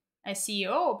executive, a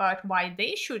CEO, about why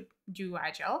they should do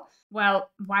Agile,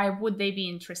 well, why would they be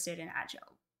interested in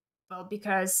Agile? Well,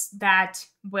 because that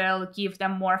will give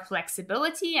them more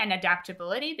flexibility and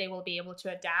adaptability. They will be able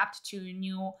to adapt to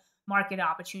new market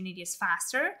opportunities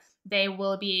faster. They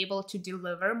will be able to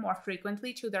deliver more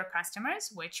frequently to their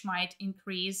customers, which might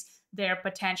increase their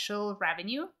potential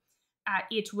revenue.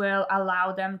 It will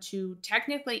allow them to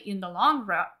technically, in the long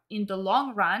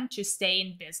run, to stay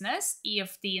in business.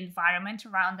 If the environment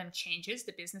around them changes,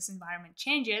 the business environment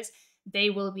changes,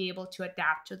 they will be able to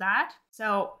adapt to that.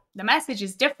 So the message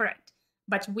is different,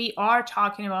 but we are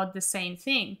talking about the same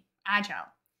thing, Agile.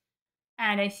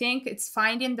 And I think it's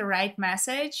finding the right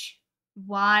message.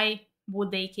 Why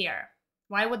would they care?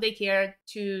 Why would they care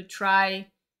to try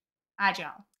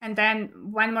Agile? And then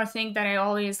one more thing that I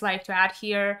always like to add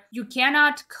here, you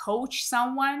cannot coach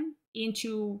someone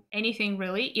into anything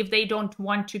really if they don't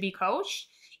want to be coached.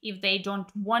 If they don't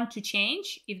want to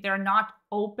change, if they're not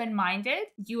open-minded,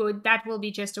 that will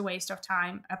be just a waste of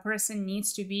time. A person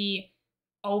needs to be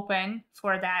open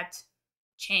for that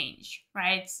change,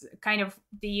 right? It's kind of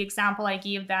the example I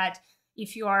give, that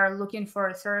if you are looking for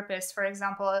a therapist, for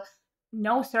example,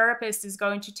 no therapist is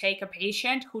going to take a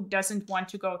patient who doesn't want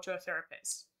to go to a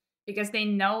therapist, because they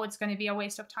know it's going to be a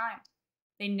waste of time.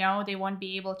 They know they won't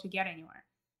be able to get anywhere.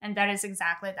 And that is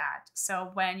exactly that. So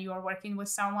when you are working with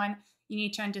someone, you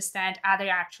need to understand, are they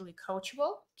actually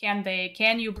coachable?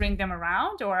 Can you bring them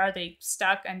around, or are they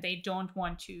stuck and they don't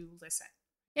want to listen?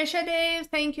 Yesha Dave,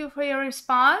 thank you for your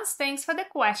response. Thanks for the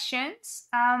questions.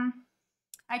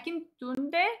 Akin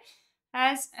Tunde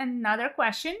has another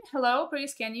question. Hello,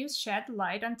 please can you shed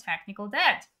light on technical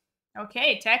debt?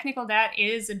 Okay, technical debt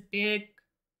is a big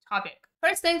topic.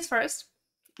 First things first,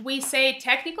 we say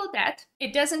technical debt.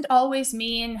 It doesn't always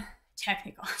mean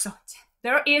technical. So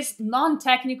there is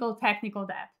non-technical technical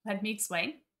debt. Let me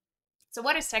explain. So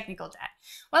what is technical debt?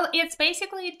 Well, it's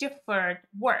basically deferred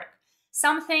work,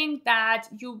 something that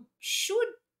you should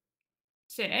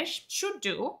finish, should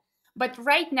do, but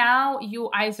right now you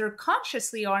either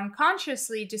consciously or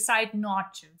unconsciously decide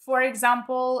not to. For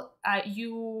example,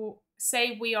 you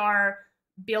say we are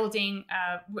writing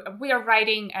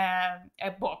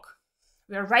a book.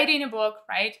 We are writing a book,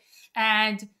 right?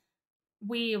 And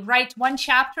we write one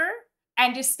chapter,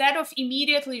 and instead of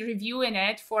immediately reviewing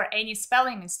it for any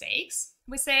spelling mistakes,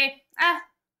 we say,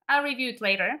 I'll review it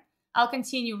later. I'll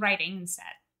continue writing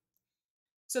instead.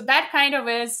 So that kind of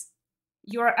is,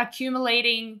 you're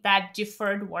accumulating that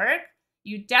deferred work.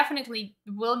 You definitely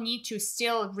will need to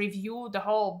still review the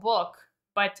whole book,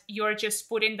 but you're just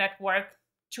putting that work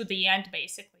to the end,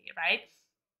 basically, right?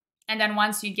 And then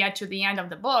once you get to the end of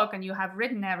the book and you have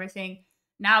written everything,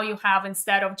 now you have,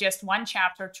 instead of just one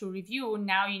chapter to review,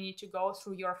 now you need to go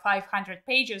through your 500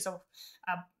 pages of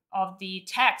the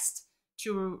text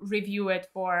to review it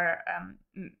for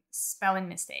spelling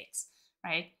mistakes,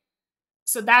 right?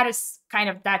 So that is kind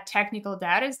of that technical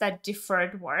debt, is that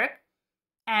deferred work.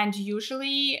 And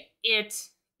usually it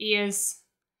is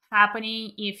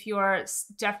happening if your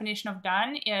definition of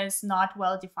done is not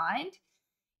well defined.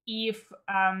 If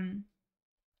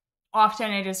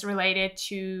often it is related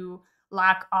to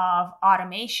lack of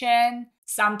automation,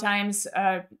 sometimes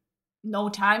no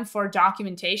time for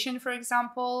documentation, for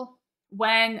example,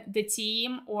 when the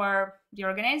team or the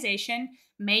organization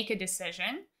make a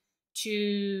decision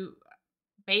to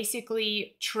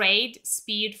basically trade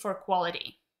speed for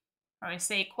quality. Or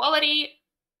say quality,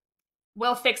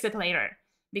 we'll fix it later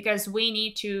because we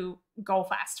need to go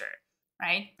faster,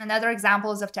 right? Another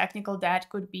examples of technical debt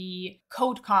could be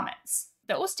code comments.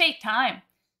 Those take time.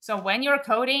 So when you're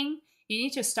coding, you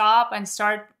need to stop and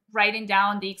start writing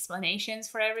down the explanations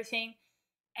for everything.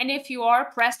 And if you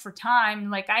are pressed for time,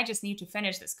 like I just need to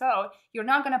finish this code, you're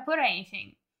not going to put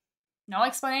anything, no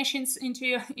explanations into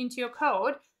your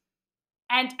code.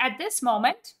 And at this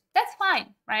moment, that's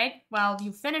fine, right? Well,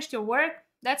 you finished your work,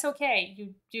 that's okay.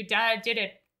 You did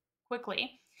it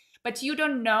quickly. But you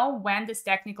don't know when this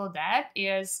technical debt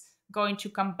is going to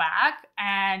come back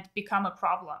and become a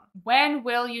problem. When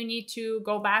will you need to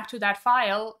go back to that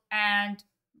file and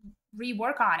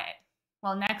rework on it?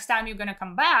 Well, next time you're going to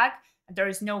come back, there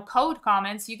is no code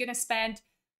comments, you're going to spend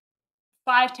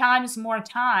 5 times more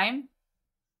time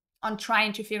on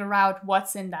trying to figure out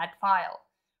what's in that file,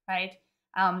 right?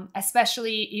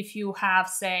 Especially if you have,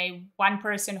 say, one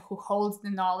person who holds the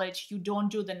knowledge, you don't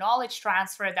do the knowledge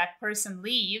transfer, that person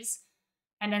leaves,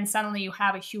 and then suddenly you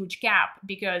have a huge gap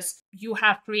because you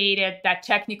have created that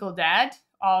technical debt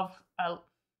of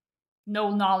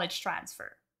no knowledge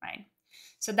transfer, right?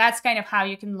 So that's kind of how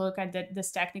you can look at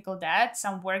this technical debt,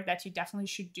 some work that you definitely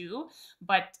should do,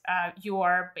 but you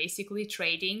are basically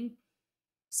trading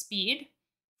speed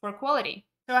for quality.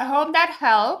 So I hope that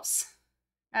helps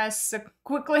as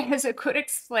quickly as I could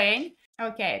explain.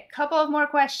 Okay, a couple of more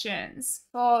questions.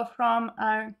 So from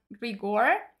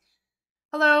Grigor.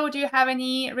 Hello, do you have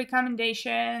any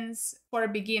recommendations for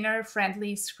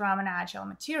beginner-friendly Scrum and Agile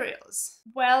materials?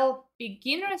 Well,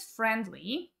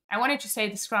 beginner-friendly, I wanted to say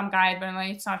the Scrum guide, but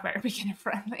it's not very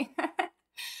beginner-friendly.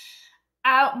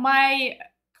 My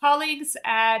colleagues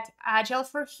at Agile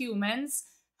for Humans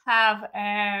have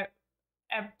a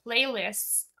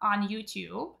playlist on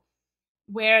YouTube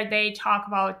where they talk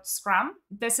about Scrum.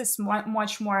 This is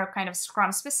much more kind of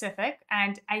Scrum specific.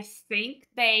 And I think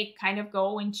they kind of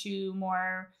go into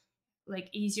more like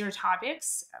easier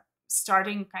topics,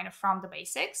 starting kind of from the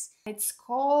basics. It's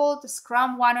called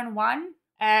Scrum One-on-One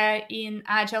in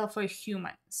Agile for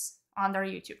Humans on their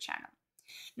YouTube channel.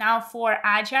 Now for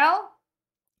Agile,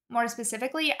 more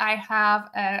specifically, I have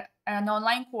an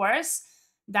online course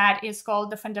that is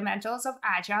called The Fundamentals of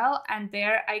Agile. And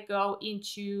there I go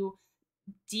into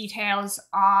details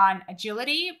on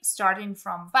agility, starting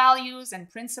from values and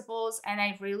principles. And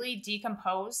I really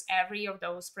decompose every of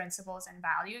those principles and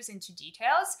values into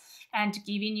details and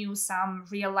giving you some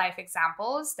real life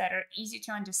examples that are easy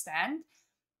to understand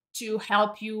to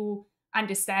help you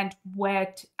understand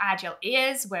what Agile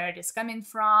is, where it is coming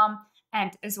from,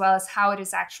 and as well as how it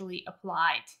is actually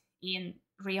applied in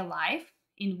real life,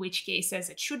 in which cases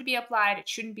it should be applied, it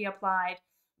shouldn't be applied,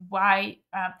 why,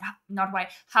 not why,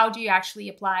 how do you actually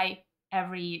apply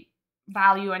every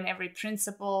value and every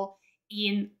principle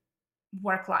in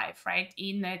work life, right?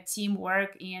 In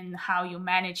teamwork, in how you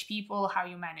manage people, how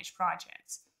you manage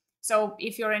projects. So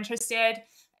if you're interested,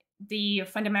 the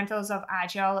fundamentals of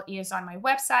Agile is on my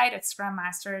website at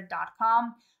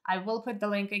scrummaster.com. I will put the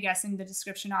link, I guess, in the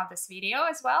description of this video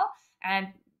as well. And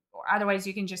or otherwise,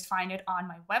 you can just find it on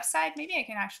my website. Maybe I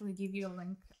can actually give you a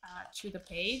link to the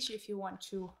page if you want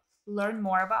to learn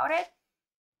more about it.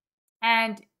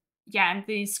 And yeah, and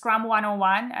the Scrum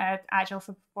 101 at Agile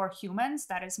for Humans,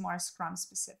 that is more Scrum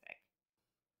specific.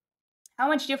 How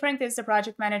much different is the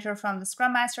project manager from the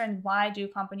Scrum Master, and why do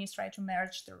companies try to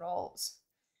merge the roles?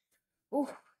 Ooh.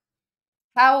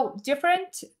 How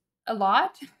different? A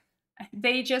lot.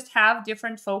 They just have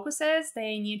different focuses.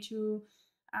 They need to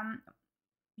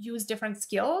use different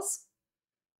skills.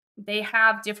 They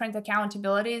have different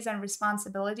accountabilities and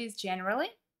responsibilities generally.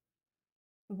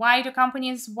 Why do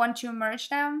companies want to merge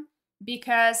them?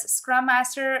 Because Scrum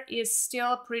Master is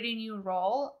still a pretty new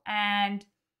role and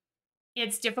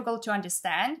it's difficult to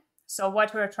understand. So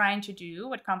what we're trying to do,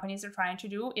 what companies are trying to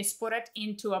do, is put it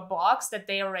into a box that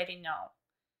they already know.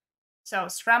 So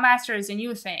Scrum Master is a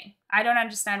new thing. I don't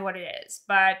understand what it is,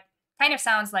 but kind of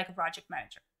sounds like a project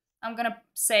manager. I'm going to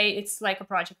say it's like a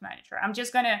project manager. I'm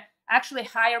just going to actually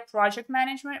hire project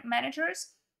managers,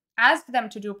 ask them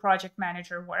to do project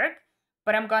manager work,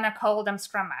 but I'm going to call them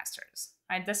Scrum Masters,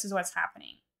 right? This is what's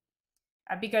happening.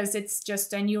 Because it's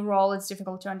just a new role, it's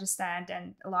difficult to understand,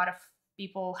 and a lot of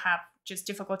people have just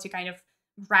difficulty kind of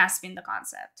grasping the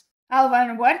concept.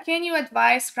 Alvan, what can you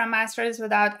advise Scrum Masters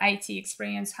without IT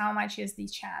experience? How much is the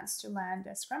chance to land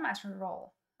a Scrum Master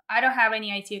role? I don't have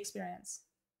any IT experience.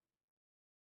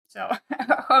 So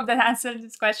I hope that answered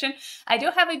this question. I do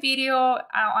have a video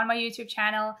on my YouTube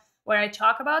channel where I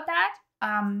talk about that.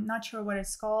 I'm not sure what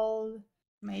it's called.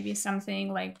 Maybe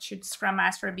something like, should Scrum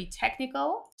Master be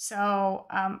technical? So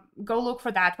go look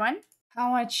for that one.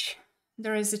 How much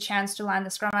there is a chance to land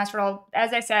the Scrum Master role?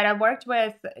 As I said, I worked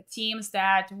with teams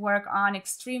that work on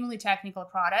extremely technical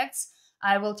products.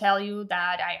 I will tell you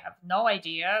that I have no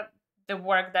idea the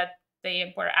work that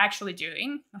they were actually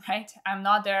doing, right? I'm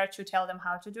not there to tell them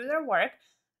how to do their work.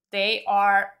 They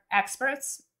are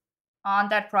experts on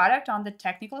that product, on the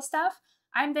technical stuff.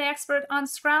 I'm the expert on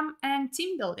Scrum and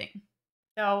team building.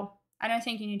 So I don't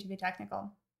think you need to be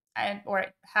technical or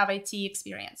have IT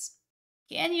experience.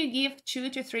 Can you give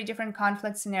 2 to 3 different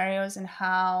conflict scenarios and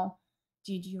how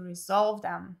did you resolve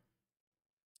them?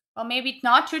 Well, maybe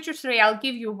not 2 to 3. I'll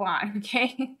give you one,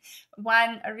 okay?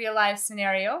 One real life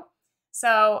scenario.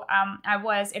 So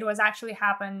it was actually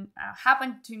happened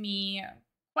to me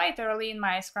quite early in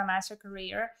my Scrum Master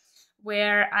career,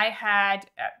 where I had,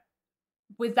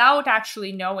 without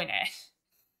actually knowing it,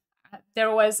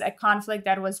 there was a conflict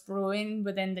that was brewing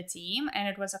within the team, and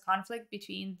it was a conflict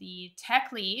between the tech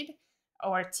lead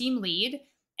or team lead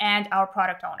and our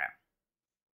product owner.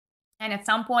 And at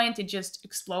some point, it just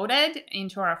exploded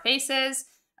into our faces.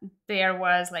 There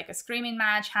was like a screaming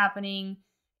match happening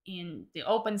in the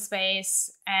open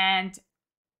space, and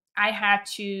I had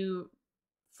to,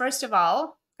 first of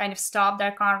all, kind of stop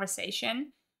that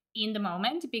conversation in the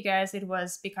moment because it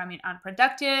was becoming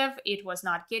unproductive. It was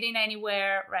not getting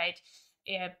anywhere, right?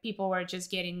 People were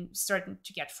just starting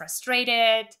to get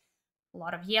frustrated, a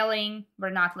lot of yelling,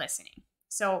 we're not listening.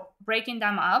 So breaking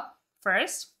them up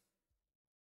first.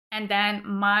 And then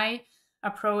my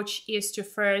approach is to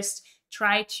first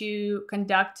try to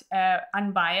conduct an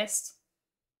unbiased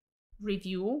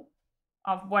review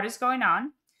of what is going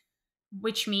on,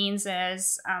 which means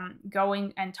is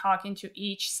going and talking to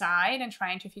each side and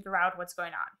trying to figure out what's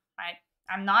going on, right?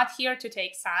 I'm not here to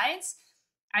take sides.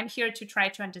 I'm here to try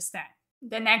to understand.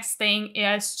 The next thing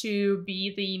is to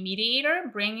be the mediator,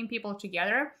 bringing people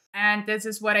together. And this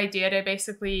is what I did.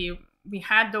 We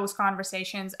had those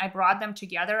conversations. I brought them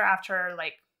together after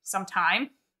like some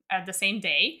time at the same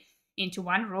day into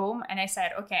one room. And I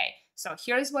said, okay, so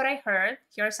here's what I heard.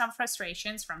 Here are some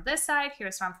frustrations from this side.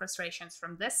 Here's some frustrations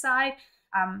from this side.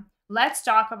 Let's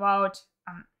talk about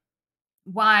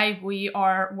why we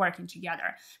are working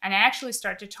together. And I actually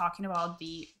started talking about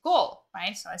the goal,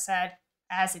 right? So I said,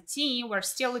 as a team, we're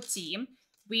still a team.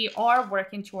 We are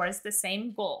working towards the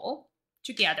same goal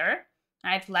together,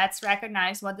 right? Let's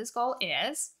recognize what this goal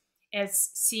is. It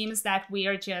seems that we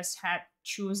are just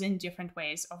choosing different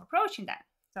ways of approaching that.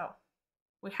 So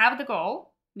we have the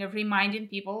goal, reminding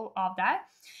people of that,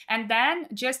 and then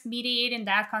just mediating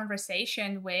that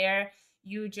conversation where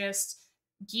you just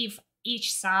give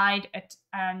each side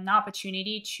an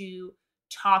opportunity to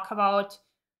talk about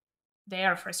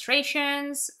their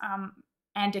frustrations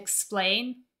and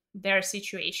explain their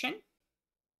situation.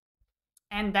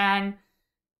 And then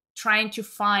trying to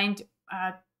find,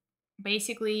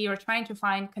 basically, you're trying to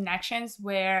find connections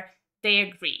where they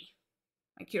agree.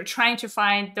 Like you're trying to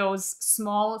find those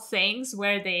small things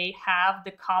where they have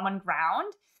the common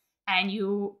ground, and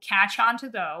you catch on to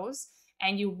those,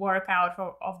 and you work out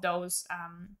of those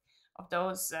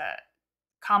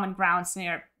common ground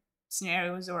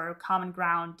scenarios or common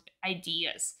ground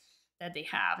ideas that they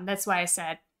have. And that's why I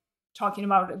said talking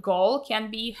about a goal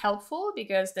can be helpful,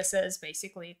 because this is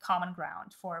basically common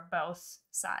ground for both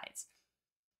sides.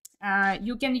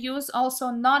 You can use also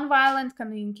nonviolent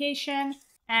communication,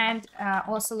 and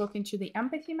also look into the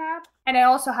empathy map. And I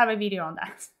also have a video on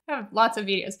that. I have lots of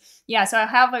videos. Yeah, so I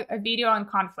have a video on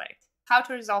conflict, how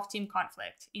to resolve team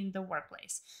conflict in the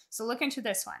workplace. So look into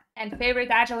this one. And favorite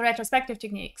Agile retrospective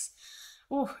techniques.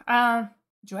 Ooh,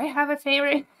 do I have a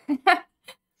favorite?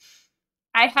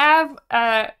 I have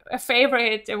a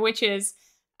favorite, which is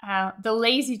the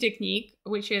lazy technique,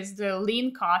 which is the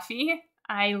lean coffee.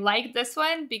 I like this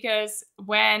one because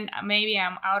when maybe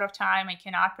I'm out of time, I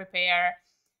cannot prepare,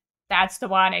 that's the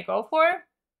one I go for.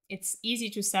 It's easy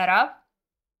to set up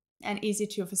and easy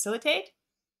to facilitate.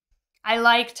 I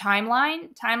like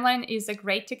timeline. Timeline is a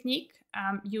great technique,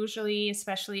 usually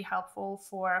especially helpful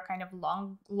for kind of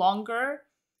longer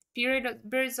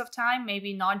periods of time,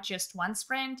 maybe not just one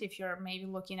sprint. If you're maybe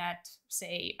looking at,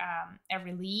 say, a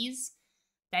release,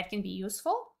 that can be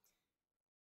useful.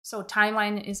 So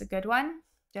timeline is a good one.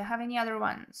 Do I have any other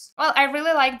ones? Well, I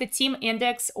really like the team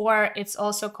index, or it's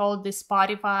also called the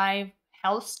Spotify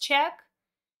health check,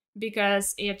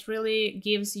 because it really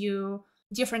gives you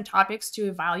different topics to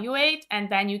evaluate, and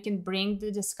then you can bring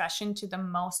the discussion to the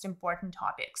most important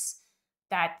topics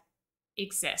that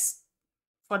exist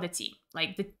for the team,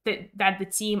 like that the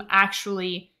team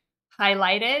actually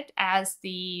highlighted as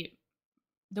the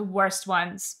worst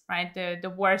ones, right?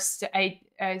 The worst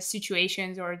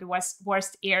situations, or the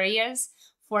worst areas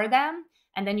for them.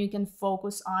 And then you can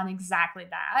focus on exactly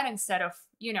that, instead of,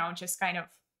 just kind of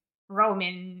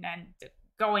roaming and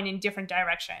going in different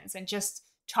directions and just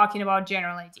talking about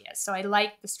general ideas. So I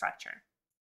like the structure.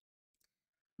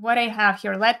 What I have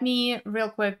here, let me real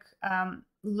quick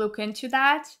look into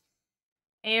that.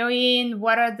 Eowyn,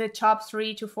 what are the top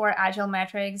 3 to 4 Agile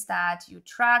metrics that you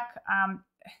track?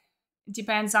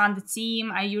 Depends on the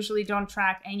team. I usually don't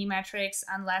track any metrics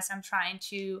unless I'm trying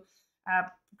to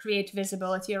create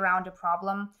visibility around a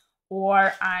problem,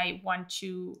 or I want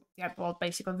to,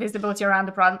 basically visibility around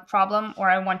the problem, or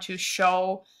I want to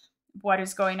show what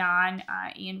is going on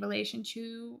in relation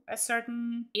to a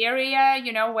certain area,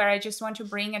 where I just want to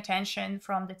bring attention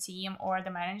from the team or the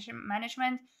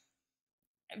management.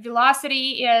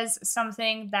 Velocity is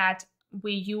something that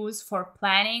we use for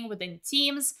planning within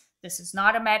teams. This is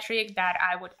not a metric that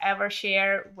I would ever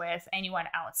share with anyone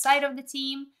outside of the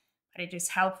team, but it is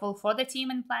helpful for the team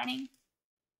in planning.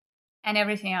 And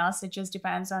everything else, it just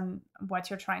depends on what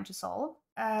you're trying to solve.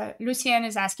 Lucian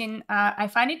is asking, I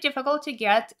find it difficult to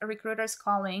get recruiters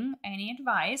calling. Any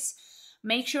advice?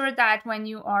 Make sure that when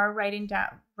you are writing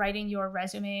your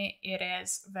resume, it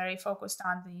is very focused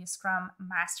on the Scrum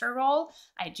Master role.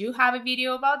 I do have a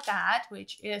video about that,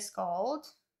 which is called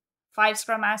 5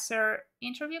 Scrum Master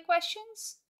interview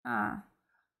questions.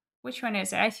 Which one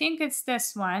is it? I think it's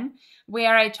this one,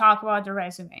 where I talk about the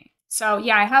resume. So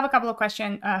yeah, I have a couple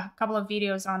of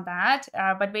videos on that.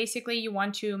 But basically, you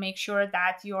want to make sure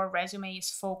that your resume is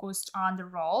focused on the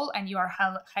role, and you are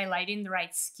highlighting the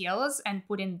right skills and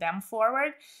putting them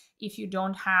forward if you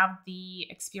don't have the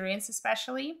experience,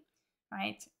 especially,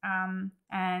 right?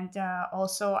 And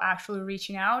also actually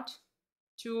reaching out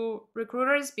to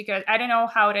recruiters, because I don't know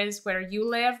how it is where you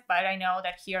live, but I know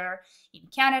that here in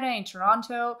Canada, in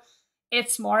Toronto,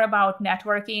 it's more about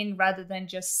networking rather than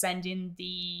just sending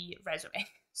the resume.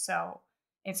 So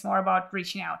it's more about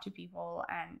reaching out to people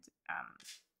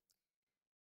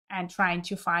and trying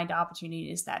to find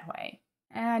opportunities that way.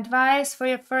 Advice for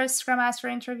your first Scrum Master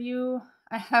interview.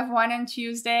 I have one on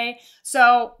Tuesday.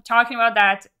 So talking about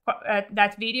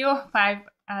that video, 5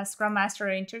 Scrum Master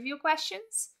interview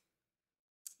questions.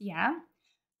 Yeah.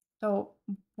 So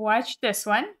watch this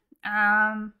one.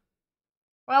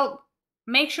 Well,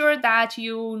 make sure that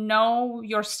you know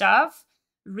your stuff.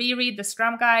 Reread the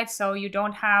Scrum Guide so you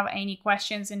don't have any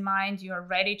questions in mind. You're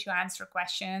ready to answer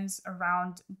questions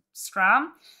around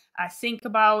Scrum. Think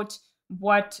about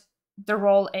what the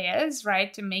role is,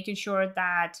 right? To making sure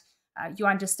that you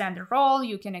understand the role.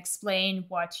 You can explain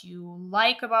what you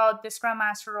like about the Scrum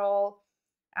Master role.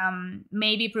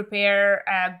 Maybe prepare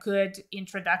a good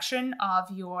introduction of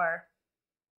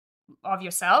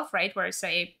yourself, right? Where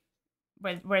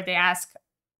they ask,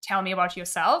 tell me about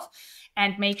yourself,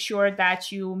 and make sure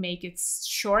that you make it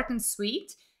short and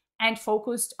sweet and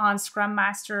focused on Scrum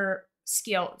Master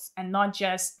skills and not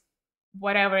just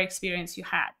whatever experience you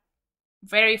had.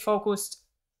 Very focused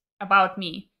about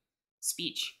me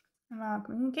speech.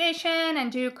 Communication,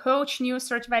 and do coach new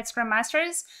certified Scrum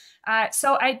Masters.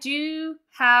 So I do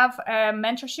have a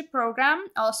mentorship program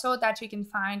also that you can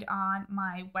find on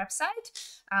my website.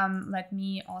 Let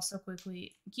me also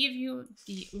quickly give you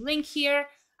the link here.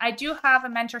 I do have a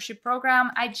mentorship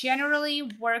program. I generally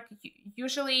work,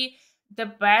 usually the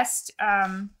best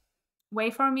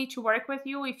way for me to work with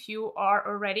you if you are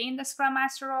already in the Scrum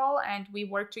Master role, and we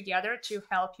work together to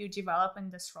help you develop in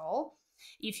this role.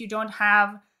 If you don't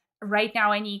have right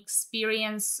now any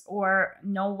experience or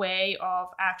no way of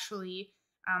actually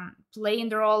playing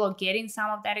the role or getting some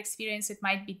of that experience, it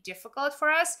might be difficult for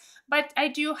us. But I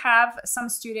do have some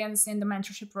students in the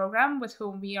mentorship program with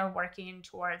whom we are working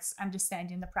towards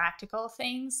understanding the practical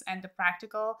things and the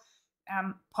practical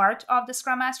part of the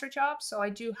Scrum Master job. So I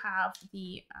do have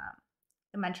the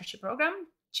mentorship program.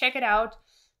 Check it out.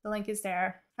 The link is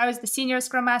there. How is the senior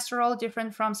Scrum Master role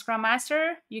different from Scrum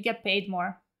Master? You get paid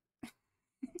more.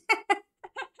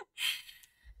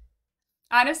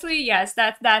 Honestly, yes,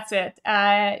 that's it.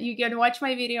 You can watch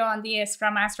my video on the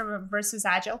Scrum Master versus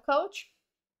Agile coach,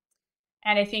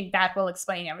 and I think that will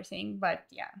explain everything. But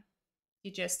yeah,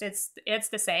 it's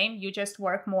the same. You just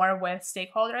work more with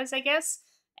stakeholders, I guess,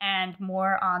 and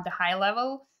more on the high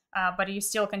level. But you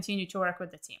still continue to work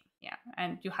with the team. Yeah,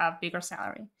 and you have bigger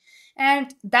salary.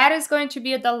 And that is going to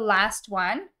be the last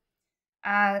one.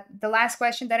 The last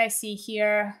question that I see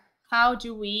here: how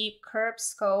do we curb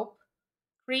scope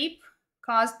creep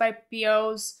caused by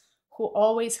POs who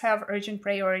always have urgent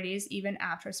priorities even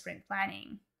after sprint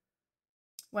planning?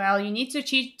 Well, you need to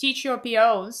teach your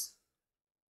POs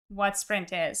what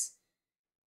sprint is,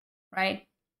 right?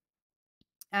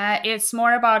 It's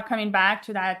more about coming back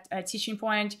to that teaching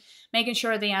point, making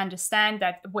sure they understand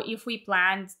that if we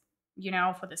planned,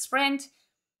 for the sprint,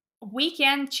 we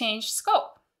can change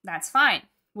scope. That's fine.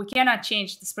 We cannot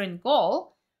change the sprint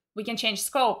goal. We can change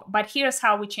scope, but here's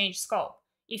how we change scope.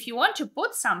 If you want to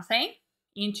put something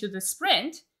into the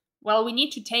sprint, well, we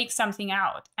need to take something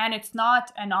out, and it's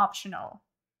not an optional.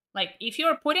 Like, if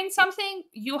you're putting something,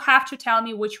 you have to tell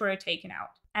me which were taken out,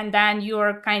 and then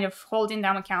you're kind of holding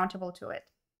them accountable to it.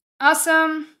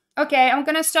 Awesome. Okay, I'm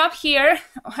gonna stop here.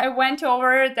 I went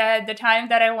over the time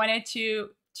that I wanted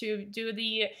to do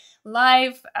the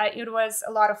live. It was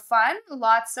a lot of fun,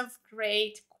 lots of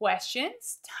great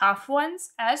questions, tough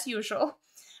ones as usual.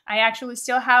 I actually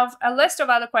still have a list of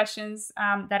other questions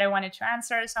that I wanted to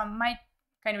answer, so I might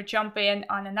kind of jump in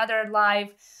on another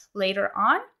live later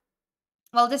on.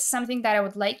 Well, this is something that I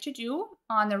would like to do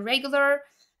on a regular,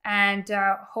 and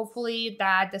hopefully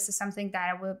that this is something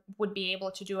that I would be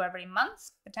able to do every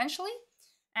month, potentially.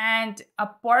 And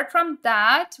apart from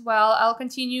that, well, I'll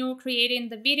continue creating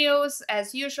the videos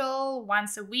as usual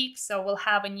once a week. So we'll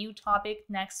have a new topic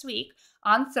next week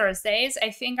on Thursdays. I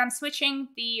think I'm switching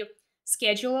the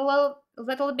schedule a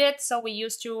little bit. So we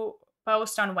used to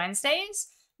post on Wednesdays.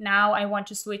 Now I want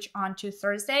to switch on to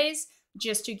Thursdays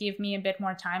just to give me a bit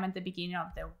more time at the beginning of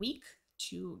the week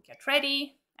to get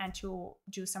ready and to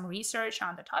do some research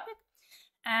on the topic.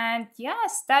 And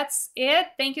yes, that's it.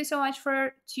 Thank you so much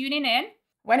for tuning in.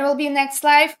 When will be next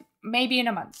live? Maybe in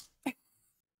a month.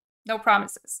 No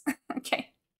promises. Okay.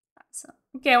 Awesome.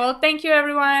 Okay, well, thank you,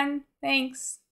 everyone. Thanks.